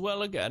all is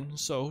well again.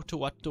 So, to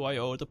what do I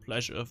owe the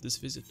pleasure of this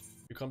visit?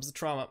 Here comes the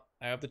trauma.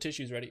 I have the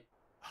tissues ready.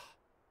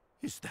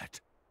 Is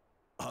that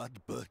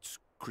Ardbert's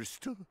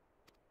crystal?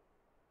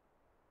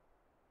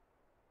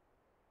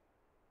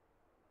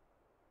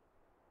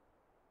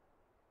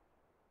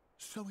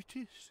 So it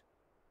is.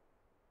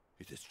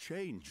 It has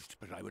changed,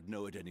 but I would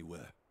know it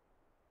anywhere.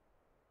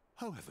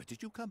 However,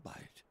 did you come by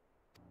it?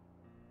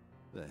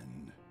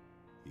 Then,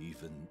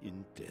 even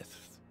in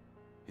death,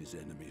 his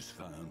enemies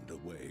found a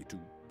way to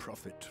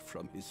profit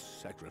from his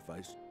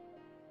sacrifice.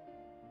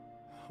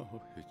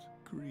 Oh, it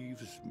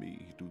grieves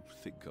me to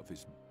think of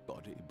his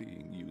body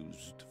being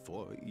used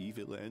for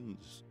evil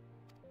ends.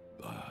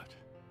 But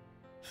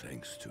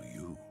thanks to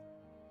you,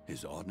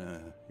 his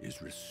honor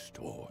is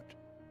restored,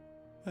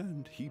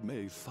 and he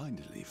may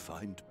finally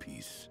find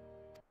peace.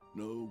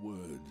 No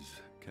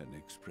words can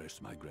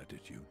express my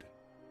gratitude.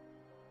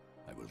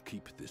 I will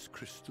keep this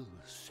crystal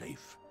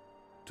safe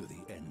to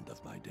the end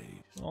of my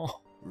days. Oh.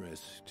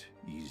 Rest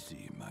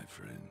easy, my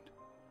friend.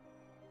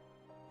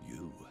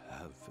 You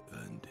have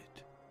earned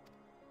it.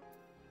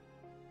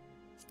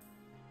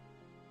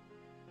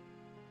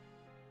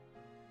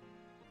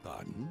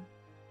 Pardon?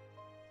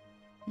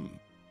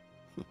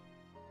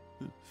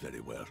 Very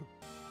well.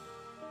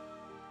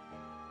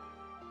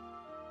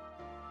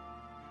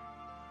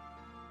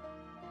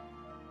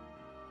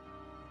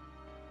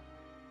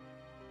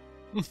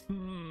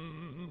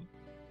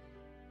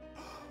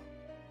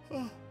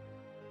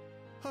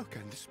 How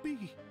can this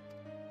be?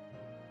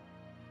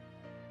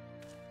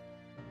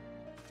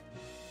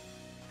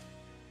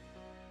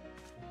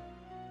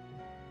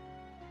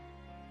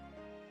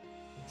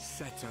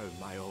 Seto,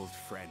 my old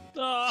friend.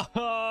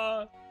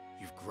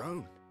 You've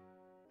grown.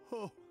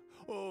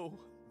 Oh,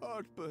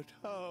 Artbert,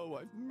 how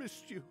I've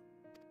missed you.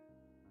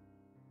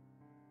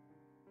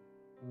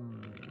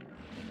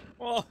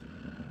 Oh.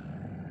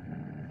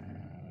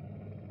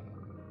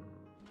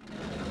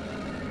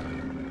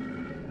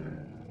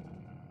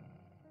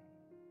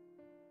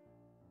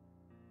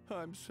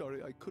 I'm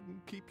sorry I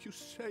couldn't keep you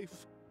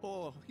safe,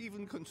 or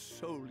even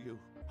console you.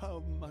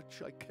 How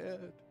much I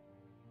cared.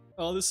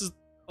 Oh, this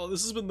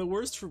has been the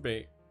worst for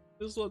me.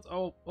 This one's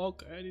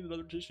okay, I need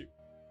another tissue.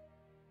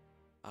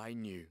 I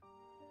knew.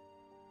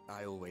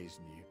 I always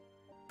knew.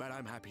 But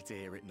I'm happy to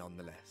hear it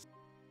nonetheless.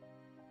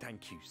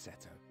 Thank you,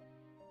 Seto.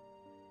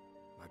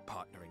 My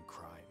partner in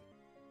crime.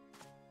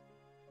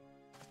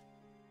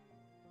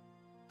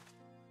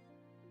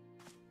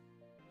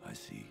 I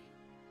see.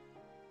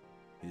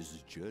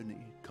 His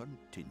journey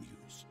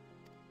continues.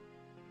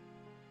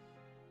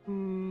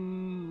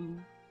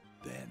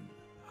 Then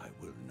I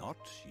will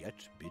not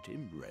yet bid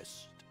him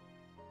rest.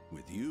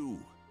 With you,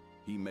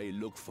 he may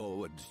look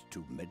forward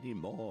to many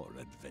more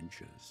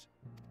adventures.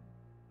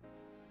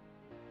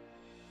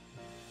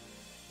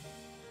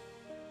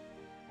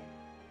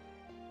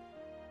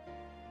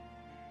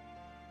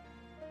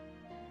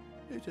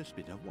 It has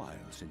been a while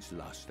since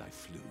last I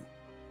flew.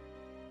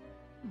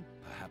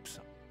 Perhaps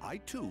I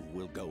too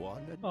will go on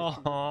an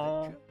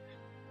adventure.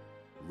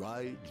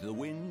 Ride the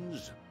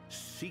winds,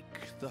 seek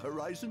the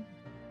horizon.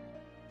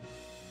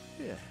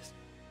 Yes.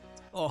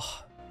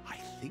 Oh. I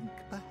think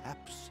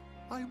perhaps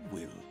I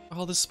will.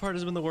 Oh, this part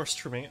has been the worst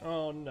for me.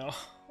 Oh no.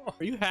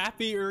 Are you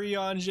happy,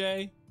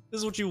 Urianger? This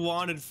is what you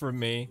wanted from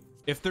me.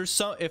 If there's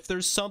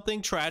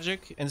something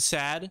tragic and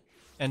sad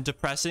and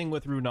depressing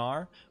with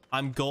Runar,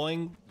 I'm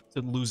going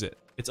to lose it.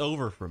 It's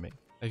over for me.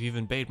 I've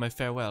even bade my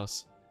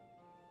farewells.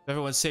 If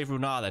everyone save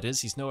Runar, that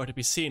is, he's nowhere to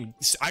be seen.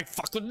 I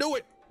fucking knew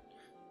it!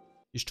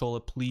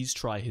 Y'shtola, please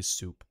try his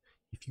soup.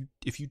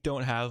 If you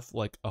don't have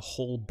like a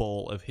whole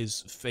bowl of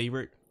his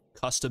favorite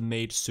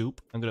custom-made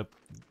soup, I'm gonna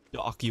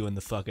dock you in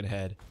the fucking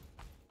head.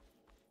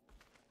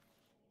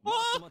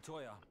 Oh,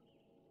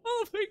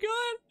 oh my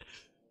god!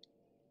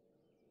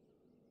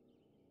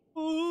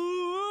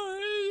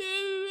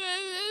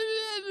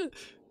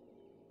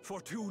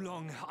 For too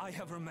long, I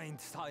have remained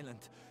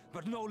silent,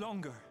 but no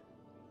longer.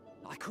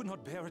 I could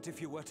not bear it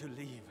if you were to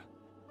leave.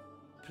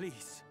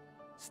 Please,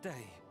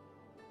 stay.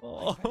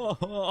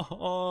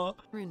 Oh.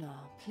 Runar,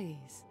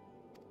 please.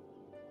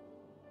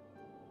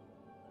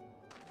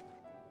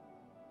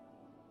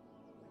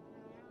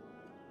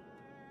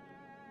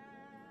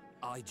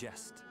 I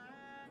jest.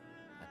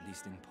 At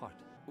least in part.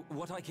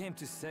 What I came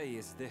to say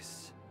is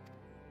this.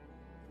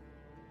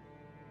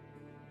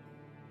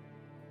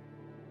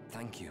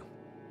 Thank you.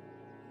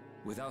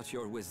 Without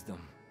your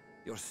wisdom,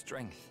 your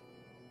strength,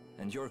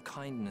 and your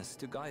kindness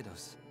to guide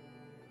us,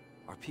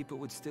 our people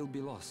would still be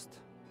lost.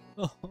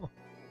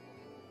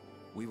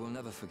 We will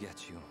never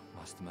forget you,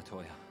 Master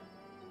Matoya.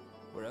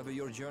 Wherever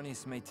your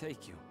journeys may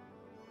take you,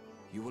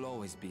 you will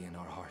always be in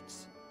our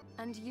hearts.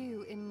 And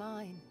you in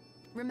mine.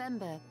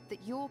 Remember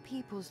that your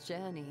people's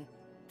journey,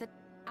 that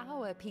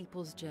our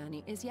people's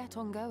journey is yet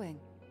ongoing.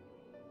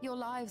 Your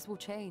lives will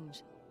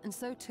change, and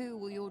so too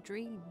will your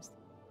dreams.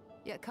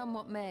 Yet come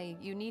what may,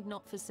 you need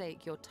not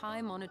forsake your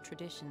time-honored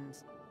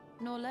traditions,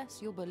 nor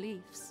less your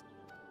beliefs.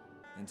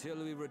 Until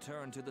we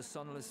return to the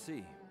Sunless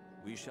Sea,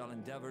 we shall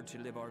endeavor to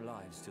live our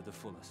lives to the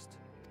fullest.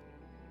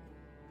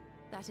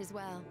 That is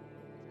well.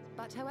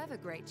 But however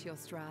great your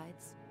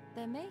strides,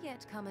 there may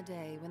yet come a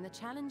day when the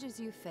challenges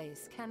you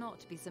face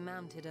cannot be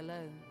surmounted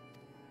alone.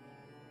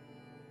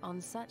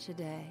 On such a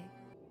day,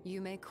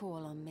 you may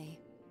call on me.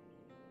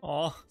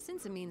 Aww.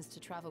 Since a means to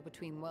travel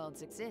between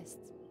worlds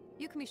exists,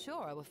 you can be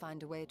sure I will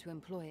find a way to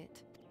employ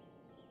it.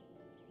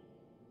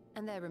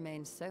 And there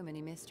remain so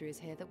many mysteries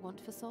here that want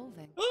for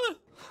solving.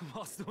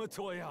 Master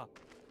Matoya!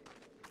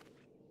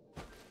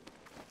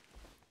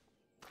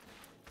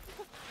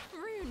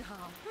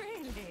 Runar,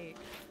 really?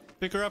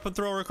 Pick her up and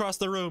throw her across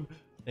the room.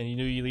 And you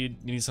knew you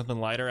needed something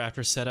lighter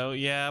after Seto?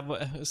 Yeah,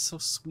 but it was so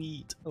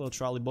sweet. Hello,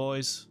 trolley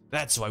boys.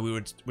 That's why we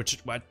were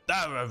what?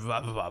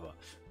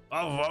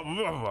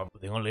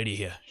 The young lady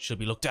here, she'll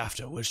be looked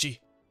after, will she?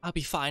 I'll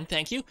be fine,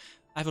 thank you.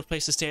 I have a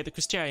place to stay at the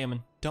Crystarium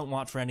and don't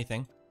want for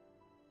anything.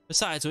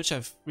 Besides which,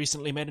 I've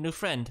recently made a new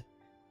friend.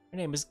 Her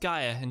name is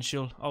Gaia, and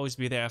she'll always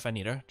be there if I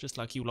need her, just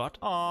like you lot.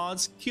 Aw,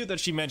 it's cute that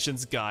she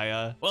mentions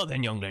Gaia. Well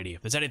then, young lady,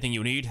 if there's anything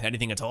you need,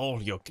 anything at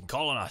all, you can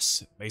call on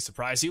us. It may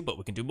surprise you, but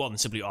we can do more than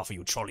simply offer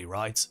you trolley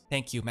rides.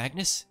 Thank you,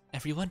 Magnus.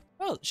 Everyone.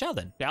 Well, shall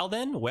then. Shall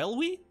then? Well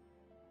we?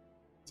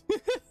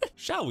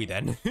 Shall we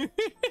then?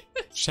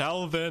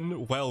 Shall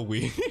then? Well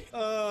we?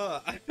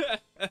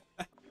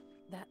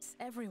 That's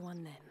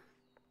everyone then.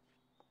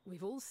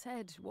 We've all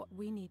said what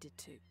we needed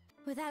to.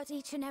 Without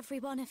each and every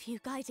one of you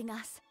guiding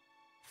us,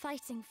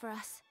 fighting for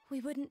us,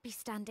 we wouldn't be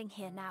standing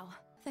here now.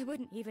 There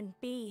wouldn't even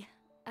be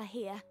a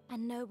here,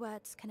 and no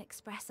words can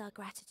express our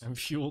gratitude. I'm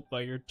fueled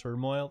by your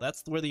turmoil.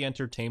 That's where the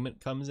entertainment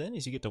comes in,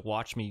 is you get to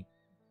watch me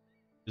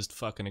just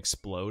fucking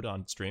explode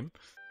on stream.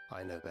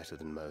 I know better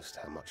than most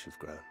how much you've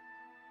grown,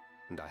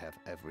 and I have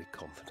every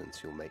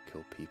confidence you'll make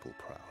your people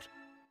proud.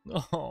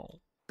 Oh.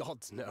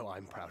 Gods know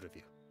I'm proud of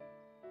you.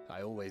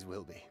 I always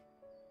will be.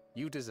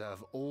 You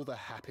deserve all the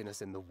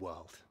happiness in the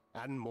world,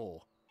 and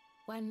more.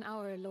 When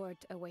our Lord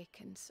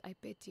awakens, I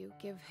bid you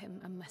give him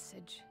a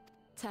message.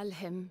 Tell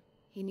him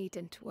he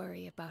needn't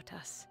worry about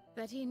us.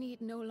 That he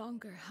need no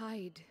longer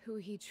hide who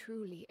he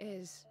truly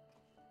is.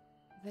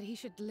 That he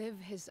should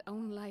live his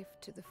own life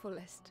to the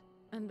fullest.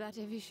 And that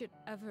if he should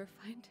ever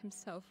find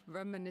himself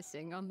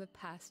reminiscing on the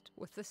past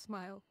with a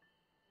smile,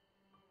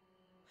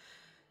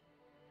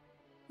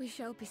 we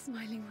shall be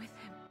smiling with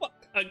him. What?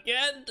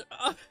 Again?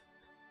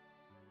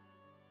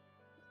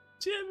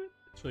 Damn it.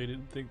 Actually, I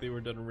didn't think they were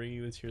done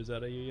wringing the tears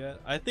out of you yet.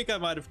 I think I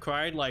might have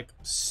cried like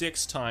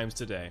 6 times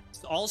today.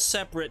 It's all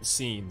separate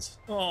scenes.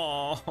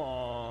 Aww.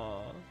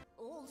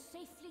 All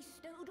safely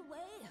stowed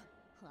away?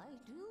 I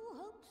do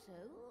hope so.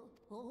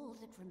 All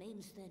that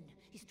remains then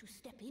is to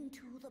step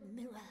into the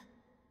mirror.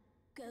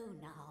 Go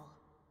now,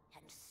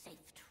 and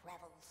safe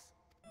travels.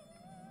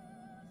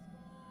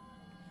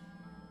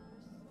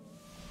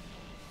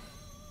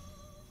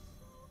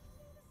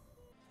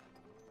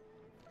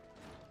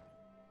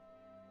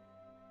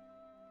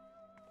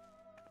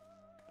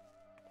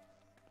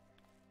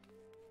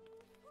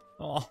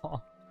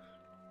 Aww.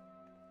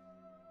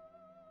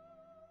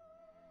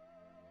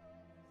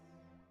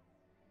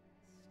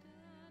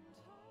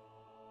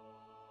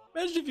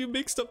 Imagine if you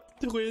mixed up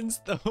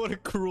twins. What a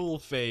cruel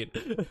fate.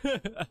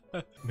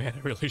 Man, I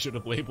really should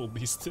have labeled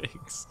these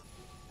things.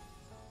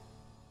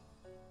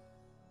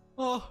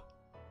 Oh.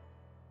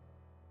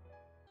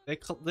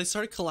 They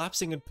started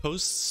collapsing in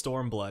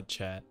post-Stormblood,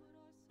 chat.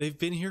 They've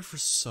been here for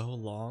so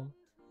long.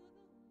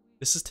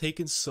 This has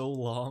taken so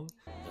long.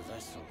 The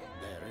vessel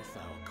beareth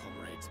our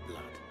comrade's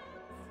blood.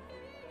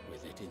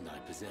 With it in thy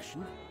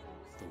possession,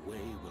 the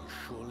way will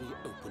surely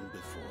open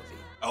before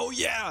thee. Oh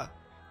yeah!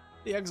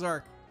 The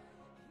Exarch.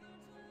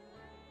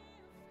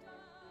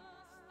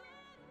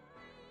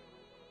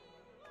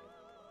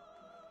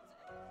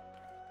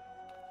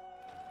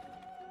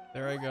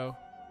 There I go.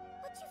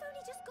 But you've only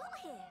just got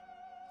here.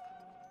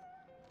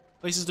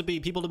 Places to be,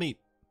 people to meet.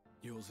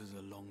 Yours is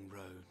a long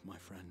road, my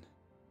friend,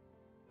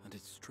 and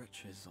it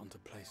stretches onto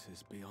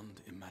places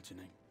beyond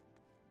imagining.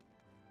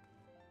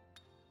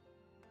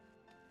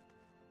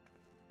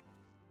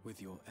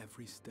 With your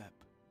every step,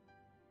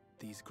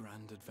 these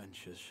grand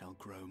adventures shall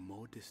grow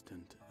more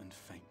distant and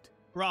faint.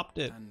 Dropped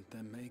it. And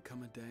there may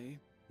come a day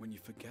when you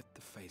forget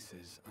the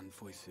faces and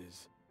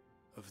voices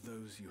of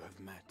those you have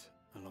met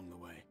along the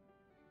way.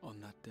 On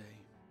that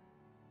day,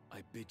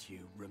 I bid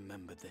you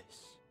remember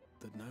this,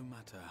 that no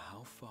matter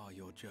how far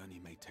your journey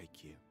may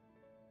take you,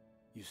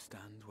 you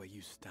stand where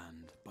you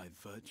stand by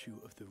virtue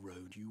of the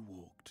road you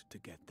walked to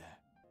get there.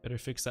 Better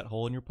fix that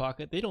hole in your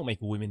pocket. They don't make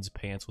women's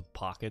pants with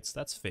pockets.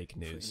 That's fake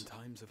news. For in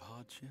times of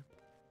hardship,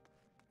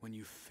 when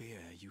you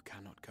fear you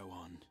cannot go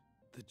on,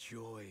 the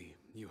joy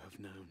you have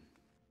known,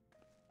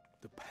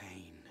 the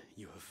pain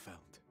you have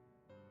felt,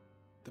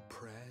 the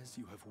prayers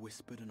you have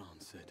whispered and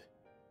answered,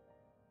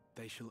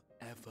 they shall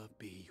ever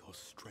be your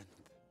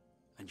strength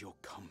and your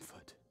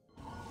comfort.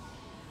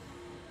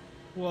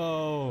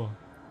 Whoa.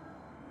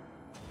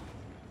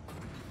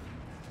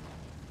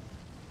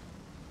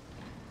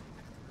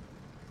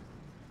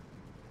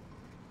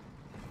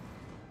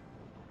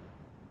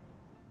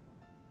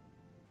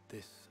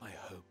 This I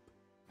hope,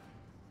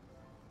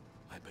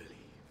 I believe,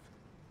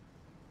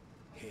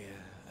 here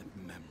at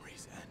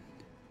memory's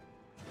end.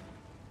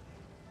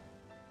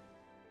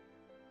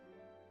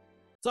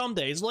 Some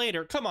days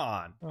later, come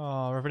on.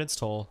 Oh, Revenant's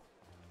Toll.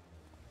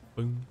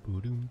 Boom,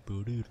 boom,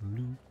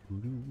 boom,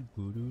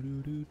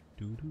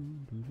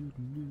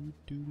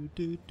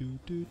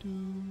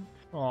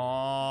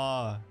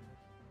 Aww.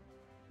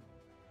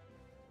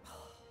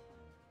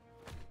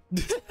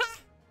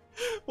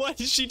 Why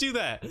did she do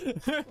that? What is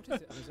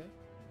it, Jose?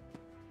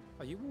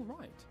 Are you all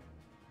right?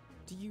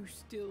 Do you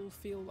still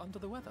feel under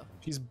the weather?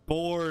 She's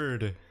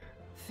bored.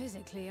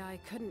 Physically, I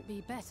couldn't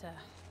be better.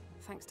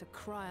 Thanks to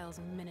Kryle's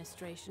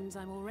administrations,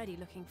 I'm already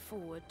looking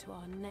forward to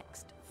our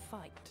next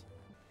fight.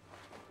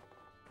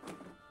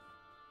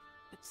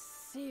 But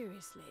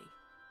seriously,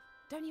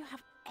 don't you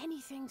have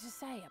anything to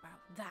say about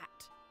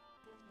that?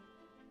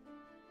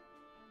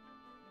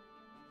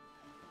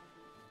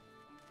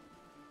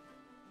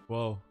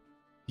 Whoa.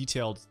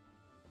 Detailed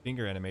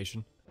finger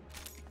animation.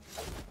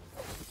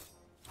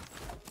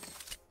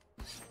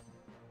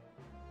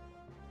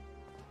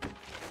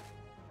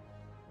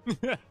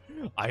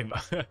 I'm...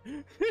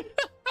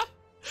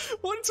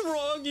 What's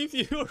wrong with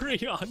you,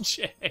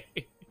 Rianche?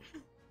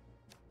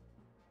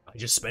 I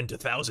just spent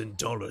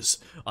 $1,000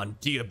 on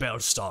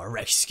Diabellstar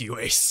Rescue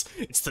Ace.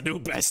 It's the new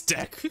best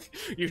deck.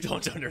 You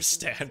don't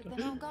understand.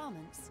 Then on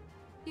garments.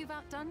 You've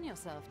outdone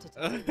yourself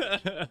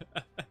today.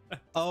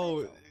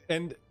 Oh,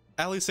 and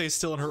Alice's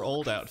still in her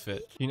old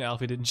outfit. You know,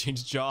 Alpha didn't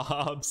change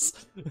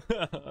jobs.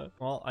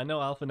 Well, I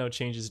know Alpha No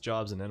changes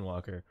jobs in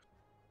Endwalker.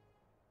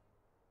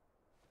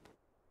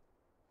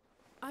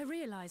 I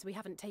realise we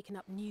haven't taken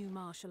up new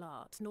martial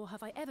arts, nor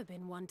have I ever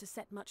been one to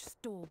set much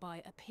store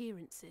by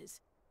appearances.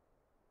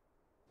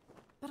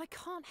 But I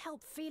can't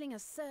help feeling a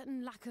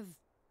certain lack of,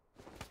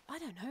 I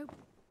don't know,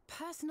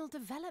 personal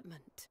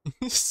development.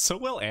 So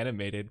well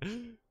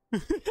animated.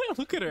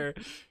 Look at her.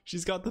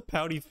 She's got the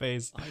pouty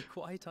face. I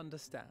quite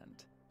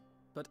understand.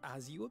 But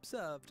as you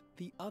observed,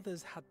 the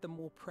others had the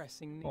more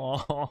pressing need.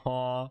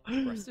 Aww.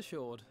 Rest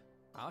assured,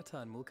 our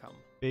turn will come.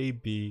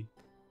 Baby.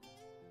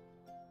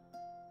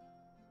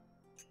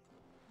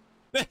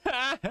 This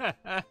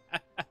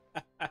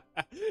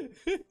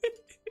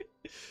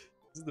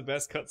is the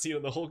best cutscene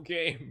in the whole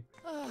game.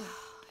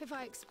 If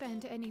I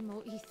expend any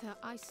more ether,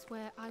 I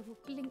swear I will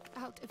blink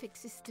out of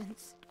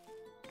existence.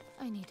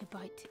 I need a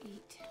bite to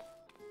eat.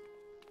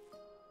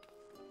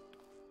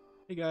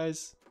 Hey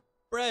guys.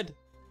 Bread.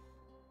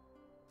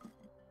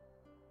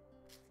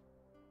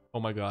 Oh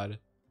my god.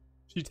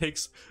 She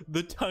takes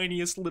the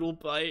tiniest little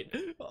bite.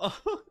 Oh,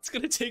 it's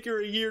gonna take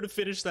her a year to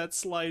finish that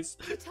slice.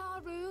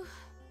 Taru,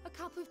 a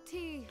cup of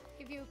tea,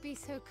 if you would be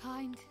so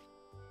kind.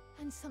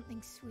 And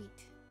something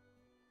sweet.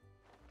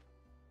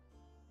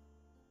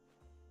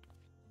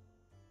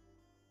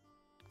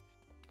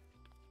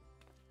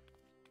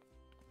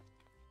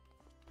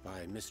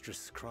 By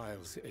Mistress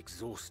Kryle's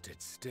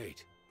exhausted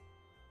state,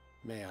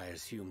 may I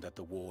assume that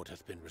the ward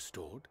hath been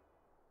restored?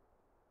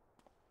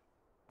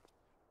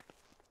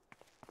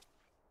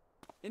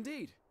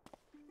 Indeed.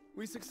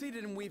 We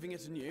succeeded in weaving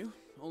it anew,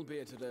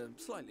 albeit at a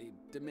slightly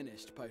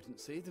diminished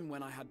potency than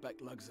when I had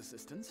Becklug's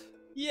assistance.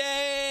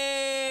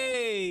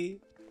 Yay!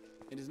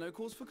 It is no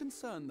cause for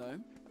concern, though.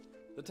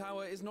 The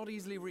tower is not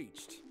easily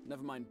reached,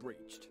 never mind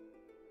breached.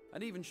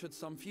 And even should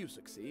some few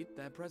succeed,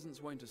 their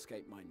presence won't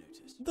escape my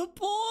notice. The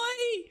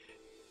boy!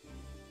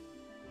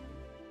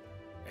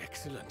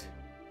 Excellent.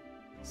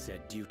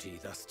 Said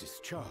duty thus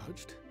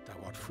discharged, thou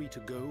art free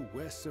to go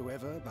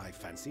wheresoever thy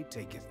fancy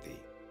taketh thee.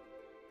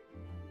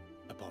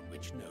 Upon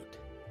which note,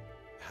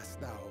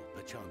 hast thou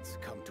perchance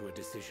come to a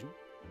decision?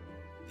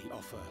 The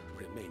offer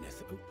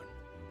remaineth open.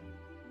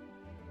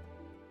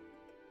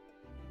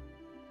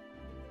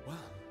 Well,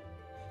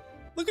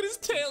 look at his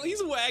tail,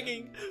 he's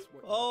wagging.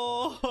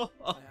 Oh.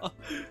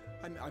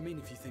 I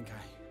mean, if you think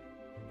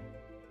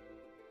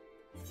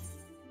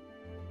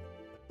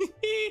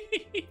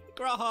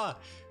Graha,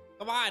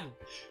 come on.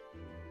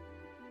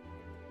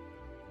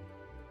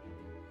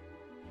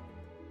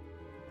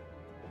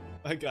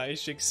 That guy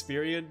is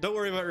Shakespearean. Don't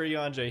worry about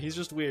Ryanje, he's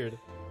just weird.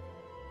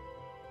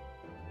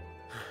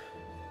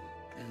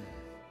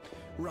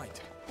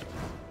 Right.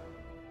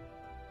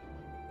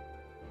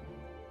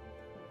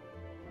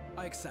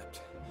 I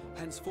accept.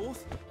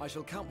 Henceforth, I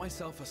shall count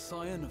myself a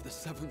scion of the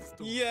seventh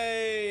dawn.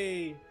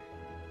 Yay!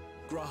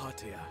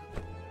 Grahatia.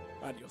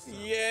 At your service.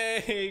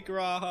 Yay,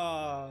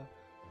 Graha!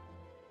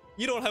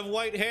 You don't have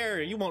white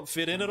hair, you won't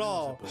fit in at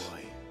all.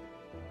 Boy.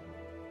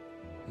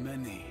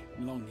 Many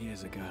long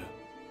years ago,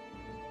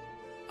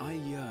 I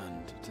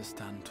yearned to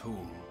stand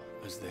tall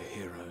as the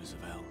heroes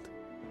of Eld.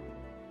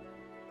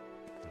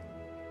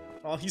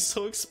 Oh, he's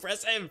so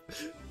expressive!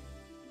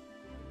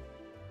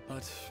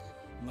 But,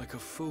 like a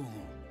fool,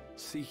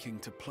 seeking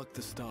to pluck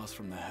the stars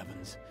from the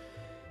heavens,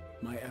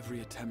 my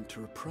every attempt to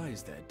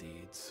reprise their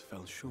deeds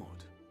fell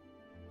short.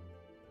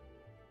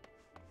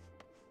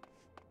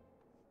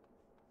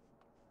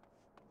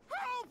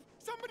 Help!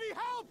 Somebody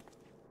help!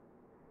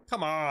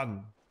 Come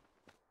on!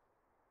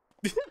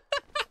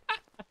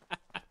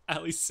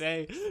 Alice.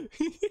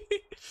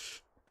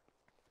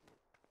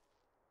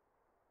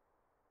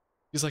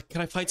 He's like,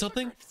 can I fight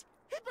something?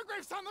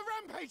 Hippogriffs on the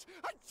rampage!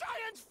 A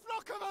giant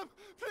flock of them!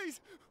 Please,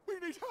 we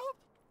need help!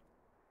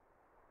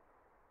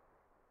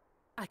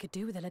 I could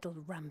do with a little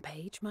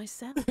rampage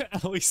myself.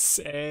 Alice.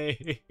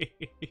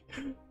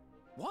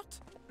 What?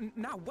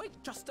 Now wait,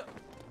 just a...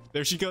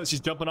 There she goes, she's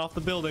jumping off the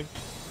building.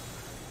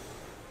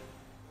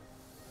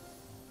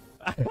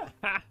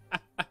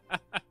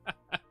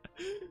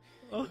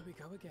 Here we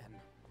go again.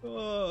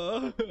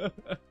 Oh.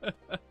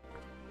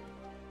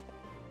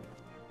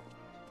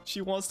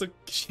 She wants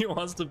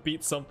to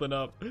beat something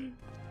up.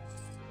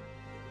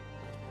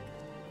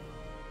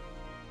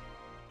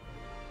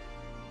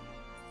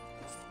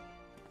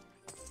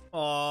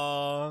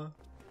 Aww.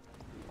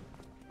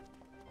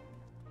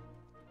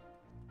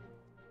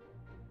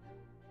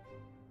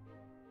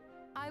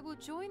 I will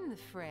join the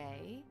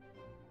fray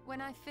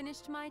when I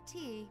finished my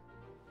tea.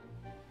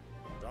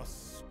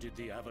 Thus did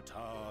the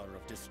Avatar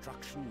of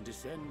Destruction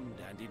descend,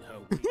 and in her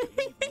wake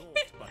leave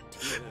naught but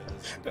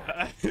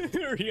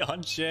tears.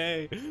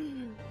 Rianche.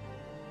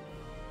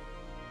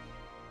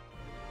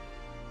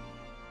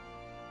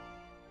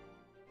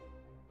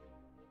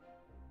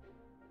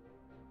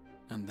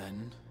 And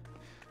then,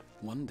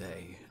 one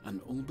day,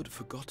 an all but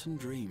forgotten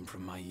dream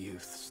from my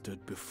youth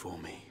stood before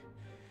me,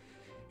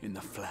 in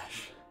the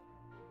flesh.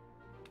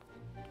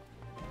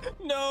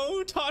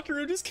 No,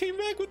 Tataru just came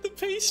back with the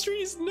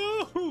pastries.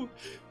 No.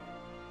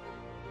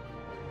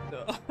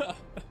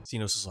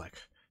 Xenos is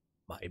like,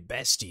 my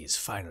bestie is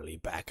finally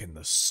back in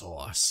the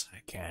sauce. I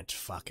can't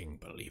fucking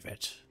believe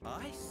it.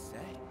 I say,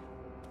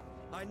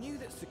 I knew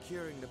that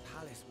securing the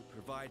palace would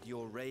provide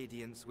your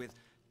radiance with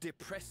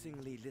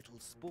depressingly little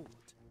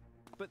sport,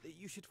 but that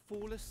you should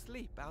fall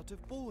asleep out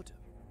of boredom.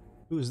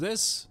 Who's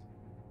this?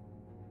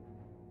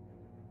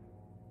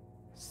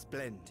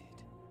 Splendid.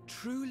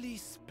 Truly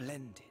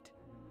splendid.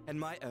 And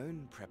my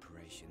own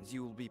preparations,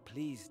 you will be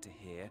pleased to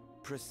hear,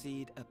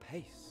 proceed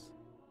apace.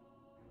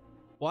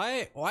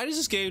 Why does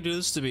this game do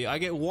this to me? I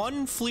get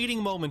one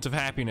fleeting moment of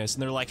happiness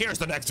and they're like, here's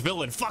the next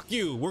villain, fuck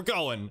you, we're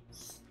going.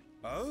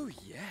 Oh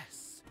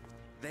yes,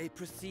 they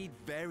proceed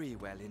very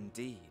well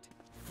indeed,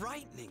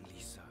 frighteningly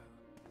so.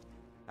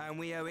 And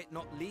we owe it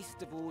not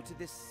least of all to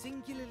this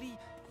singularly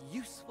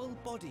useful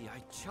body I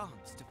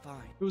chanced to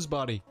find. Whose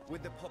body?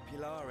 With the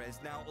Populares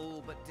now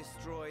all but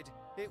destroyed,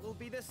 it will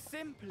be the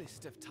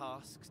simplest of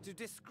tasks to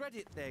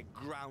discredit their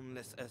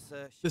groundless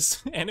assertions.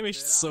 This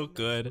animation's so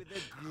good. With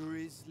a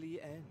grisly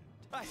end.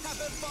 I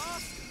have a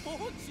vast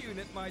fortune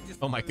at my disposal.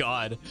 Oh my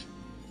god.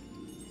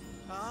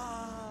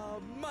 Ah,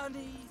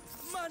 money,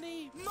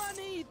 money,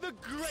 money, the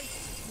great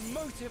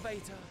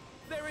motivator.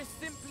 There is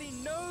simply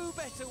no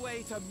better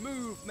way to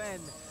move men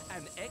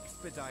and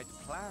expedite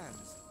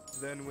plans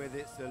than with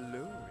its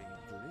alluring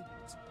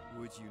glint.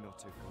 Would you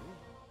not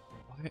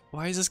agree?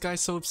 Why is this guy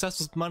so obsessed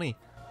with money?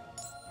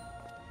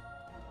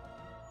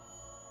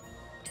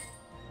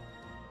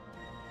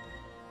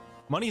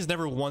 Money has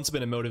never once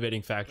been a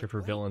motivating factor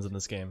for villains in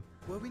this game.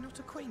 Were we not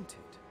acquainted,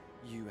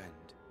 you and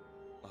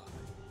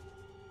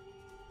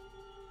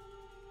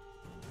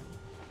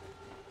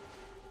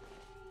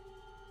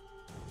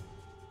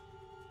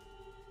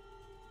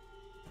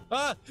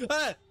I?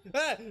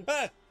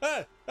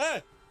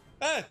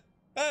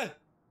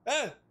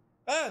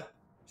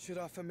 Should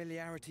our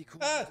familiarity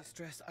cause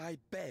distress, I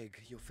beg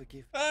your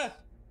forgiveness.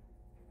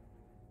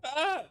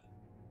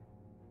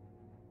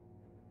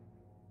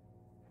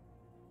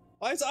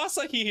 Why is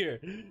Asahi here?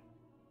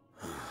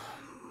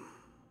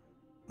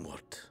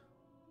 What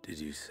did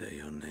you say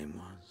your name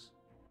was?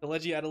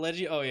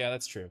 Adeleji? Oh yeah,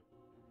 that's true.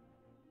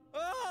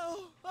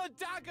 Oh, a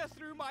dagger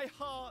through my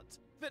heart,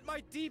 that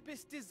my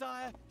deepest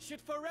desire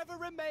should forever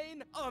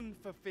remain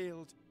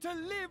unfulfilled, to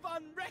live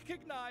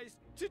unrecognized,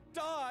 to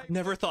die.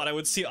 Never thought I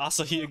would see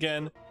Asahi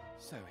again.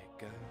 So it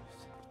goes.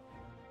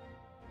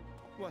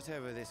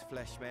 Whatever this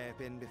flesh may have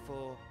been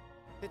before,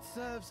 it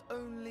serves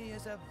only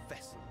as a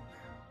vessel now.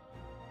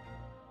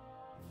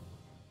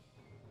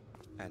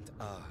 And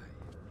I,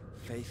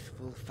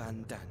 faithful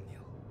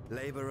Fandaniel,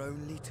 labor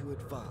only to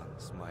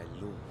advance my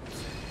lord's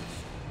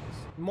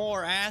ambitions.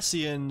 More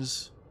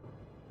Asians.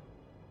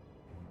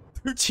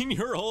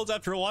 13-year-olds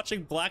after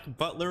watching Black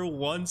Butler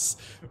once.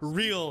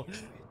 Real.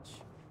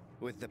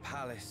 With the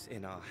palace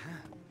in our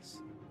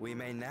hands, we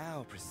may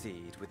now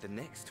proceed with the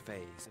next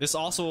phase. This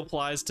also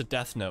applies to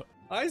Death Note.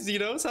 Hi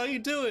Xenos, how you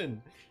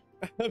doing?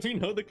 You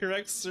know the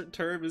correct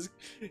term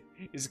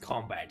is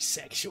combat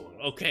sexual.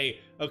 Okay,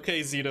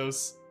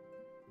 Xenos.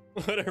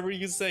 Whatever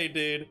you say,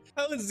 dude.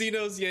 How is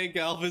Xenos Yang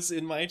Galvis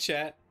in my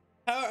chat?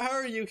 How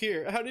are you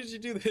here? How did you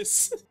do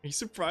this? Are you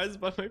surprised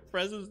by my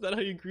presence? Is that how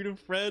you greet a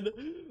friend?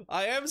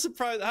 I am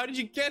surprised. How did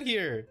you get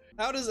here?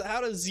 How does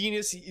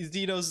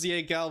Xenos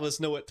Yang Galvis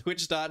know what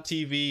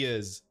Twitch.tv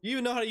is? You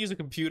even know how to use a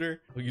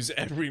computer? I'll use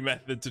every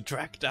method to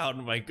track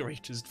down my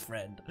greatest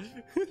friend.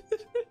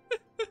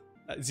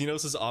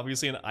 Xenos is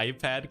obviously an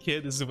iPad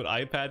kid. This is what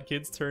iPad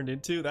kids turned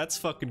into. That's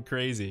fucking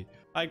crazy.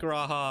 Hi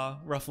Graha,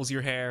 ruffles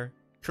your hair,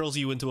 curls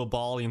you into a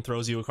ball and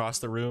throws you across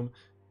the room.